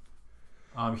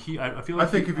 I feel I like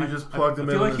think if you just plugged him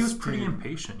in, I feel like he was pretty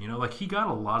impatient. Like he got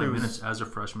a lot of minutes as a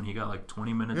freshman. He got like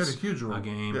 20 minutes. He had a huge role. A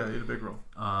game. Yeah, he had a big role.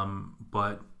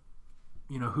 But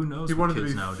who knows? He with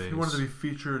kids nowadays. He wanted to be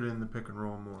featured in the pick and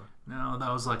roll more. No,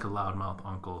 that was like a loudmouth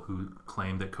uncle who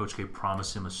claimed that Coach K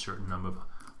promised him a certain number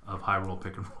of high roll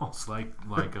pick and rolls, like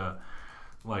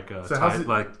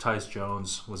Tyus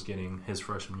Jones was getting his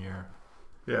freshman year.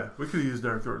 Yeah, we could have used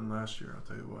Derek Thornton last year. I'll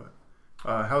tell you what.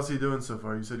 How's he doing so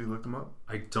far? You said you looked him up?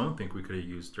 I don't think we could have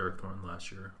used Derek Thornton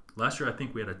last year. Last year, I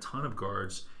think we had a ton of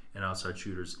guards and outside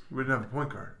shooters. We didn't have a point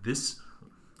guard.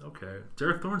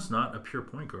 Derek Thornton's not a pure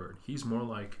point guard. He's more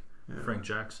like Frank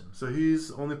Jackson. So he's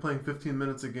only playing 15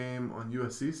 minutes a game on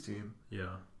USC's team.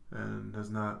 Yeah. And has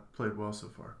not played well so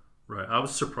far. Right. I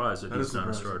was surprised that he's not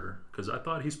a starter because I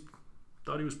thought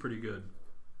he was pretty good.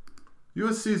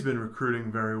 USC's been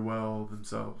recruiting very well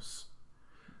themselves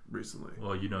recently.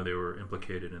 Well, they were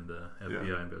implicated in the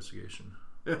FBI investigation.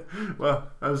 Yeah. Well,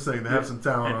 I was saying they have some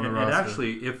talent on the roster. And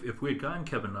actually, if we had gotten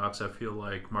Kevin Knox, I feel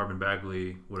like Marvin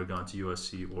Bagley would have gone to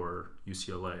USC or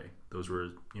UCLA. Those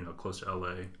were, close to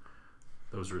LA.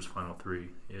 Those were his final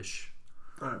three-ish.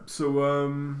 All right. So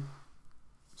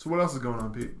what else is going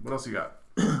on, Pete? What else you got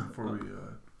before we...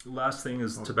 Last thing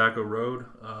is Tobacco Road.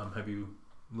 Have you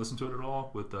listened to it at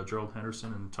all with Gerald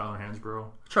Henderson and Tyler Hansbrough?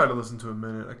 I tried to listen to a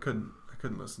minute. I couldn't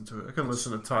listen to it. I couldn't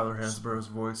listen to Tyler Hansborough's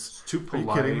voice. It's too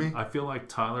polite. Are you kidding me? I feel like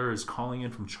Tyler is calling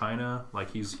in from China. Like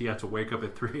he had to wake up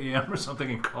at 3 a.m. or something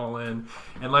and call in.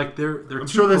 And like they're I'm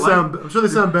sure they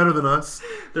sound better than us.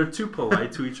 They're too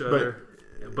polite to each other.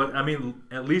 But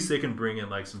at least they can bring in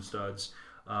like some studs.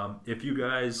 If you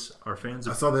guys are fans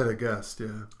of... I saw they had a guest, yeah.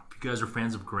 If you guys are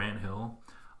fans of Grant Hill,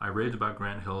 I raved about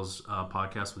Grant Hill's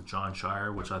podcast with John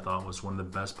Shire, which I thought was one of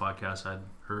the best podcasts I'd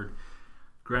heard.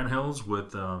 Grant Hill's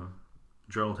with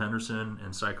Gerald Henderson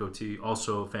and Psycho T,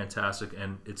 also fantastic,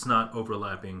 and it's not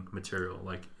overlapping material.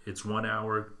 Like, it's 1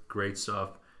 hour, great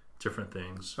stuff, different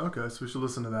things. Okay, so we should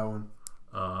listen to that one.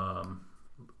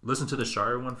 listen to the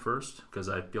Shire one first because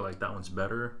I feel like that one's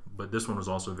better. But this one was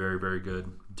also very, very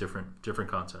good. Different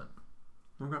content.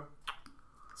 Okay.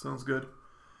 Sounds good.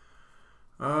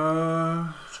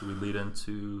 Should we lead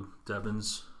into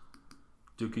Devin's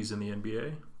Dookies in the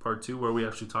NBA part 2, where we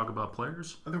actually talk about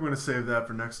players? I think we're gonna save that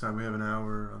for next time. We have an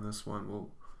hour on this one.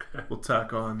 We'll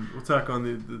tack on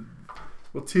the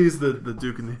we'll tease the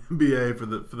Duke in the NBA for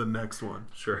the next one.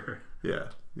 Sure. Yeah.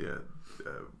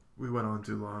 We went on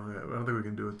too long. I don't think we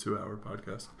can do a 2-hour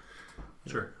podcast.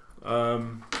 Sure.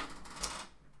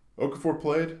 Okafor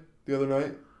played the other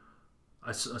night.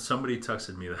 Somebody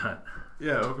texted me that.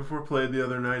 Yeah, Okafor played the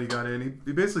other night. He got in.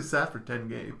 He basically sat for 10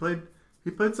 games. He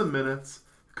played some minutes.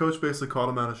 The coach basically called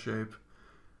him out of shape.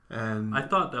 And I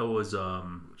thought that was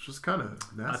which was kind of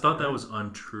nasty. I thought that was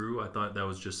untrue. I thought that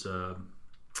was just a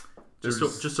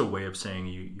way of saying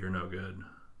you're no good.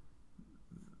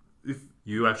 If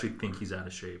you actually think he's out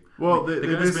of shape. Well, they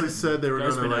basically said they were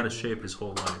going to been out of shape his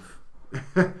whole life.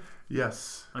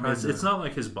 Yes. I mean, it's not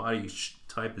like his body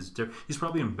type is different. He's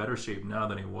probably in better shape now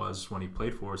than he was when he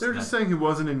played for us. They're just saying he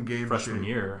wasn't in game freshman shape.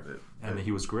 year, and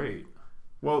he was great.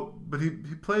 Well, but he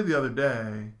played the other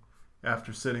day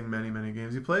after sitting many, many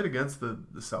games. He played against the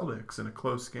Celtics in a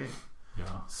close game.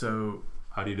 Yeah. So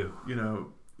how do you do? You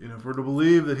know, if we're to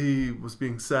believe that he was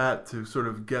being sat to sort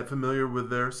of get familiar with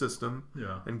their system,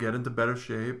 and get into better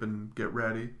shape and get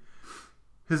ready,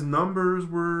 his numbers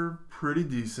were pretty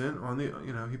decent.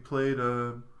 He played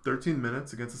 13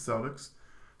 minutes against the Celtics,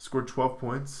 scored 12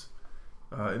 points,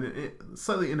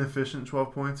 slightly inefficient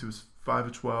 12 points. He was 5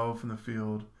 of 12 from the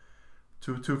field,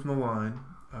 2 of 2 from the line.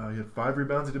 He had 5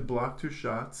 rebounds. He did block 2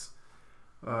 shots.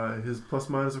 His plus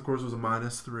minus, of course, was a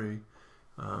 -3.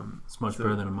 It's much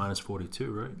better than a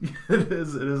 -42, right? It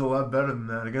is a lot better than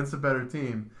that against a better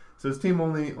team. So his team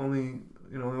only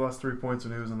lost 3 points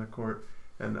when he was on the court,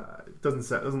 and it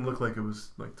doesn't look like it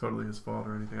was like totally his fault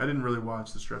or anything. I didn't really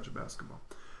watch the stretch of basketball.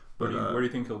 But where do you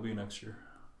think he'll be next year?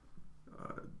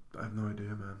 I have no idea,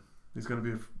 man. He's going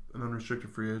to be an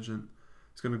unrestricted free agent.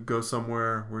 He's going to go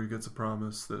somewhere where he gets a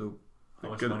promise that he'll How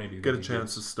much money do you get a think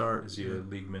chance to start. Is he a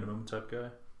league minimum type guy?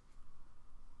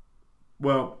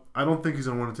 Well, I don't think he's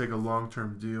going to want to take a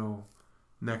long-term deal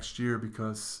next year,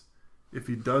 because if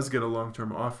he does get a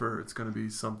long-term offer, it's going to be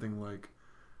something like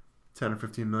 10 or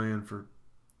 15 million for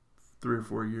 3 or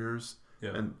 4 years.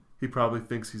 Yeah. And he probably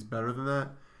thinks he's better than that.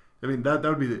 I mean, that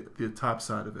would be the top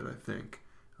side of it, I think.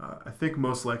 I think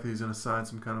most likely he's going to sign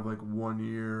some kind of like 1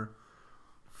 year,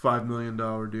 $5 million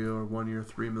deal, or 1 year,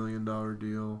 $3 million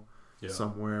deal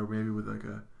somewhere, maybe with like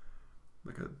a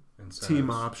Incentives. team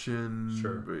option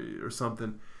Sure. or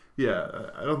something. Yeah,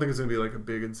 I don't think it's going to be like a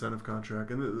big incentive contract.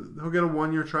 And he'll get a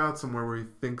 1 year tryout somewhere where he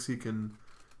thinks he can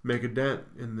make a dent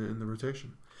in the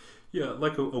rotation. Yeah,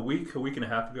 like a week and a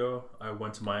half ago, I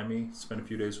went to Miami, spent a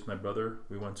few days with my brother.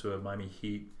 We went to a Miami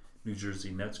Heat, New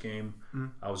Jersey Nets game.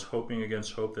 I was hoping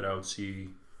against hope that I would see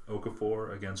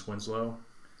Okafor against Winslow.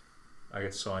 I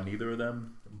saw neither of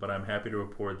them, but I'm happy to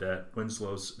report that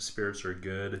Winslow's spirits are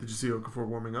good. Did you see Okafor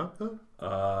warming up though?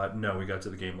 No, we got to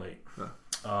the game late.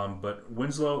 Oh. But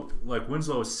Winslow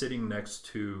is sitting next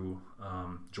to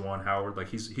Juwan Howard. Like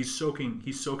he's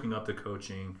soaking up the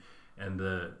coaching and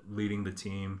the leading the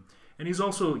team, and he's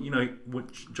also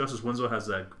Justice Winslow has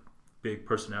that big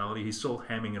personality. He's still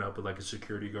hamming it up with like a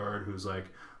security guard who's like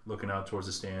looking out towards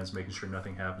the stands, making sure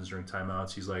nothing happens during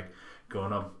timeouts. He's like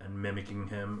going up and mimicking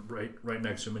him right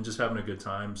next to him and just having a good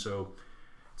time. So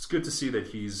it's good to see that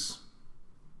his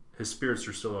spirits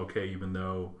are still okay, even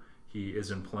though he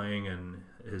isn't playing and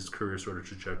his career is sort of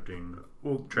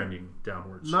trending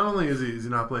downwards. Not only is he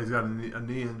not playing, he's got a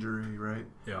knee injury, right?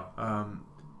 Yeah.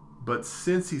 But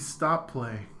since he stopped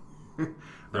playing,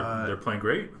 they're playing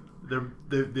great.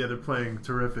 They're playing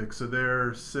terrific. So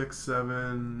they're 6,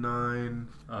 7, 9.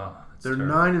 Oh, they're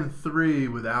terrible. 9-3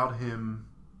 without him.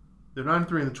 They're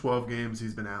 9-3 in the 12 games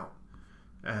he's been out.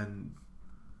 And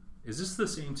is this the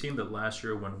same team that last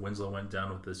year when Winslow went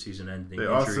down with the season-ending they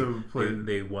injury, also played?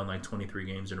 They won like 23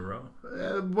 games in a row.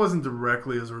 It wasn't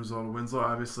directly as a result of Winslow,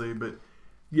 obviously, but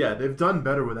yeah, they've done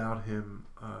better without him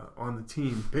on the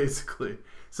team, basically.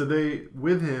 So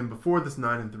with him before this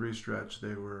 9-3 stretch,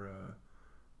 they were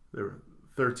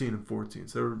 13 and 14.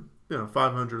 So they were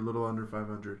 500, a little under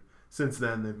 500. Since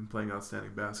then, they've been playing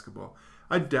outstanding basketball.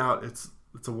 I doubt it's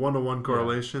a 1-to-1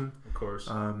 correlation. Yeah, of course.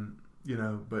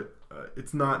 But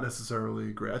it's not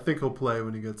necessarily great. I think he'll play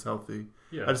when he gets healthy.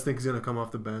 Yeah. I just think he's going to come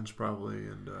off the bench probably,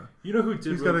 and you know who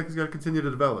did? He's got to continue to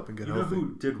develop and get healthy. You know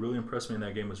who did really impress me in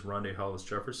that game was Rondé Hollis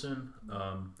Jefferson.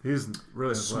 He's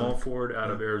really small forward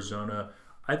out of Arizona.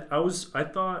 I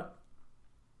thought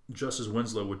Justice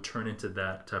Winslow would turn into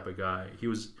that type of guy. He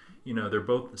was they're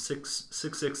both 6'6",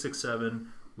 6'7",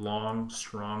 long,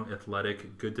 strong,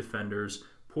 athletic, good defenders,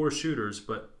 poor shooters,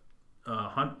 but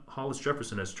Hollis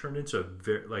Jefferson has turned into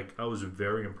I was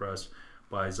very impressed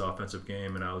by his offensive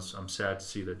game, and I'm sad to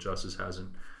see that Justice hasn't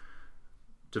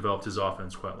developed his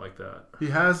offense quite like that. He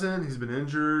hasn't. He's been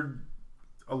injured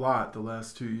a lot the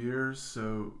last 2 years,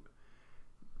 so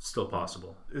still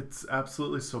possible. It's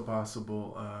absolutely still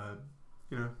possible.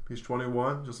 He's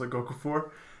 21, just like Okafor,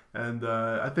 and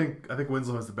I think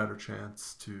Winslow has the better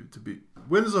chance to be.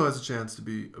 Winslow has a chance to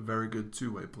be a very good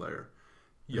two-way player.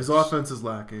 Yes. His offense is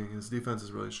lacking. His defense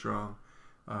is really strong,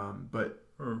 but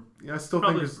I still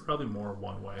think it's probably more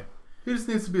one way. He just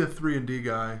needs to be a 3-and-D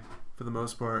guy for the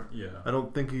most part. Yeah, I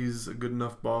don't think he's a good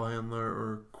enough ball handler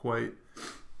or quite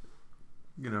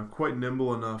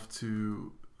nimble enough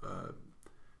to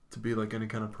be like any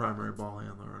kind of primary ball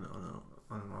handler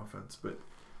on an offense. But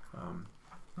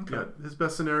his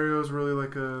best scenario is really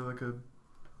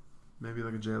maybe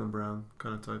like a Jaylen Brown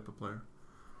kind of type of player.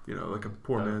 Like a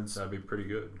poor man's. That'd be pretty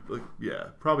good.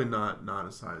 Probably not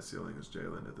as high a ceiling as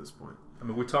Jaylen at this point. I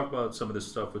mean, we talked about some of this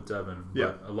stuff with Devin.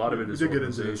 But a lot of it is organization. Get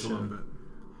into this a little bit.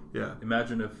 Yeah.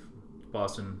 Imagine if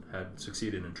Boston had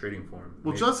succeeded in trading for him.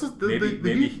 Well,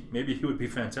 maybe he would be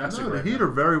fantastic. The Heat are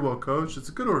very well coached. It's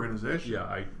a good organization.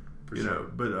 Yeah, But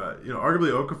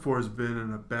arguably Okafor has been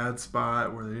in a bad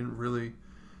spot where they didn't really,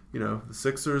 the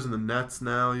Sixers and the Nets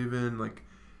now even like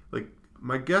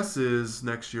my guess is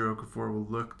next year Okafor will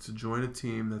look to join a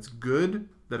team that's good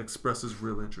that expresses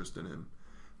real interest in him.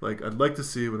 I'd like to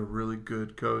see what a really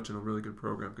good coach and a really good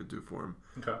program could do for him.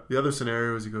 Okay. The other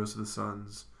scenario is he goes to the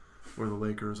Suns or the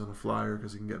Lakers on a flyer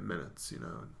because he can get minutes.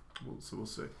 So we'll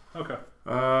see. Okay.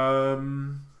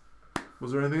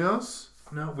 Was there anything else?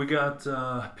 No, we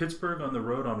got Pittsburgh on the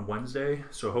road on Wednesday,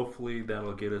 so hopefully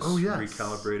that'll get us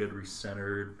recalibrated,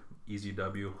 recentered, easy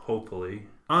W. Hopefully.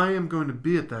 I am going to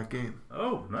be at that game.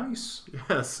 Oh, nice.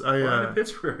 Yes, Flying to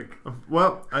Pittsburgh.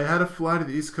 Well, I had to fly to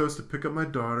the East Coast to pick up my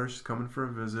daughter. She's coming for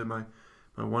a visit. My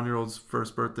 1-year-old's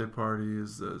first birthday party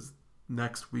is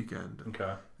next weekend.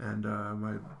 Okay. And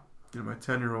my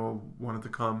 10-year-old wanted to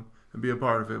come and be a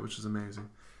part of it, which is amazing.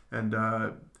 And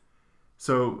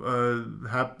so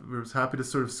we was happy to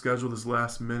sort of schedule this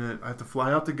last minute. I have to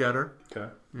fly out to get her.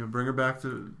 Okay. Bring her back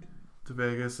to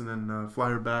Vegas and then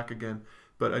fly her back again.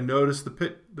 But I noticed the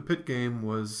pit game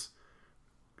was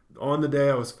on the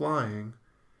day I was flying,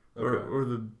 or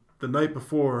the night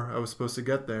before I was supposed to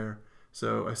get there.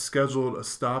 So I scheduled a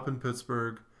stop in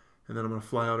Pittsburgh, and then I'm going to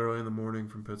fly out early in the morning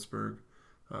from Pittsburgh.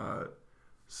 If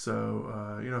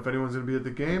anyone's going to be at the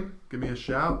game, give me a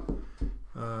shout.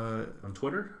 On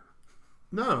Twitter?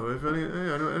 No, if any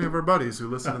of our buddies who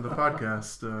listen to the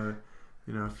podcast, a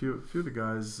few of the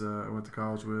guys I went to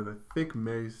college with, I think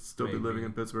may still be living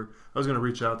in Pittsburgh. I was going to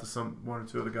reach out to one or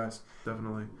two of the guys,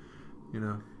 definitely.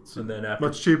 It's and then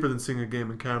much cheaper than seeing a game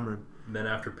in Cameron. And then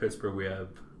after Pittsburgh, we have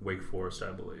Wake Forest,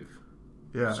 I believe.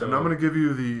 Yeah, and I'm going to give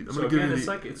you the.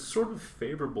 It's sort of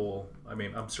favorable. I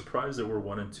mean, I'm surprised that we're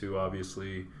 1-2,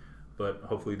 obviously, but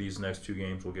hopefully these next two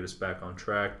games will get us back on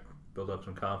track, build up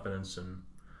some confidence, and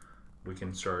we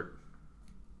can start.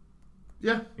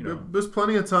 Yeah, there's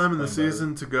plenty of time in the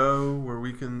season to go where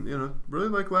we can, really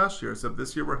like last year. Except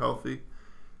this year we're healthy,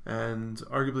 and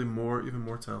arguably even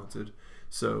more talented.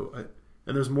 So,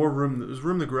 and there's more room. There's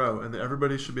room to grow, and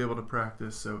everybody should be able to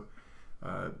practice. So,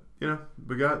 we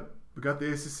got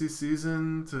the ACC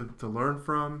season to learn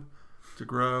from, to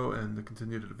grow, and to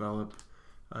continue to develop,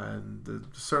 and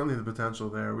certainly the potential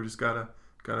there. We just gotta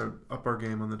up our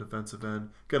game on the defensive end.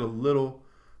 Get a little,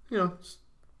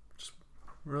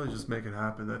 really just make it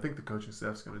happen. I think the coaching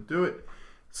staff's going to do it.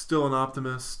 Still an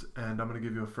optimist, and I'm going to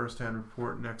give you a first-hand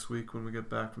report next week when we get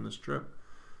back from this trip.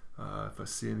 If I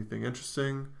see anything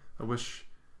interesting, I wish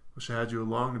I had you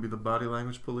along to be the body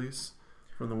language police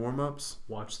from the warm-ups.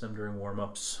 Watch them during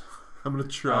warm-ups. I'm going to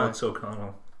try. Alex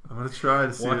O'Connell. I'm going to try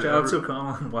to see. Watch Alex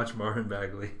O'Connell and watch Marvin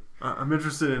Bagley. I'm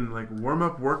interested in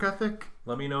warm-up work ethic.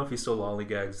 Let me know if he still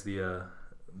lollygags the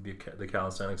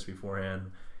calisthenics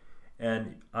beforehand.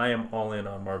 And I am all in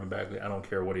on Marvin Bagley. I don't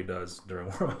care what he does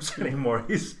during warm-ups anymore.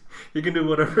 He can do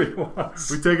whatever he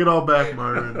wants. We take it all back,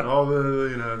 Marvin. All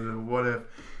the what if.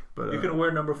 But you can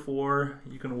wear number 4.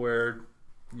 You can wear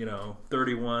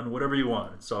 31. Whatever you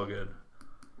want. It's all good.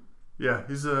 Yeah,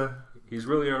 he's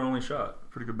really our only shot.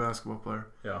 Pretty good basketball player.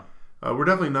 Yeah. We're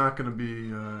definitely not going to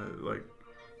be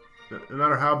no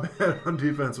matter how bad on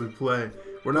defense we play,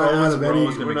 we're not out of any. We're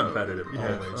always going to be competitive.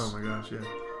 Yeah. Always. Oh my gosh, yeah.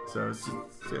 So it's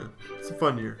a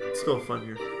fun year. It's still a fun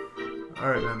year. All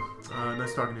right, man.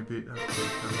 Nice talking to you, Pete. Have a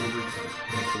good week.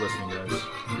 Thanks for listening, guys.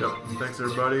 Yep. Thanks,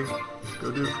 everybody.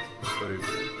 Go Duke. Go Duke.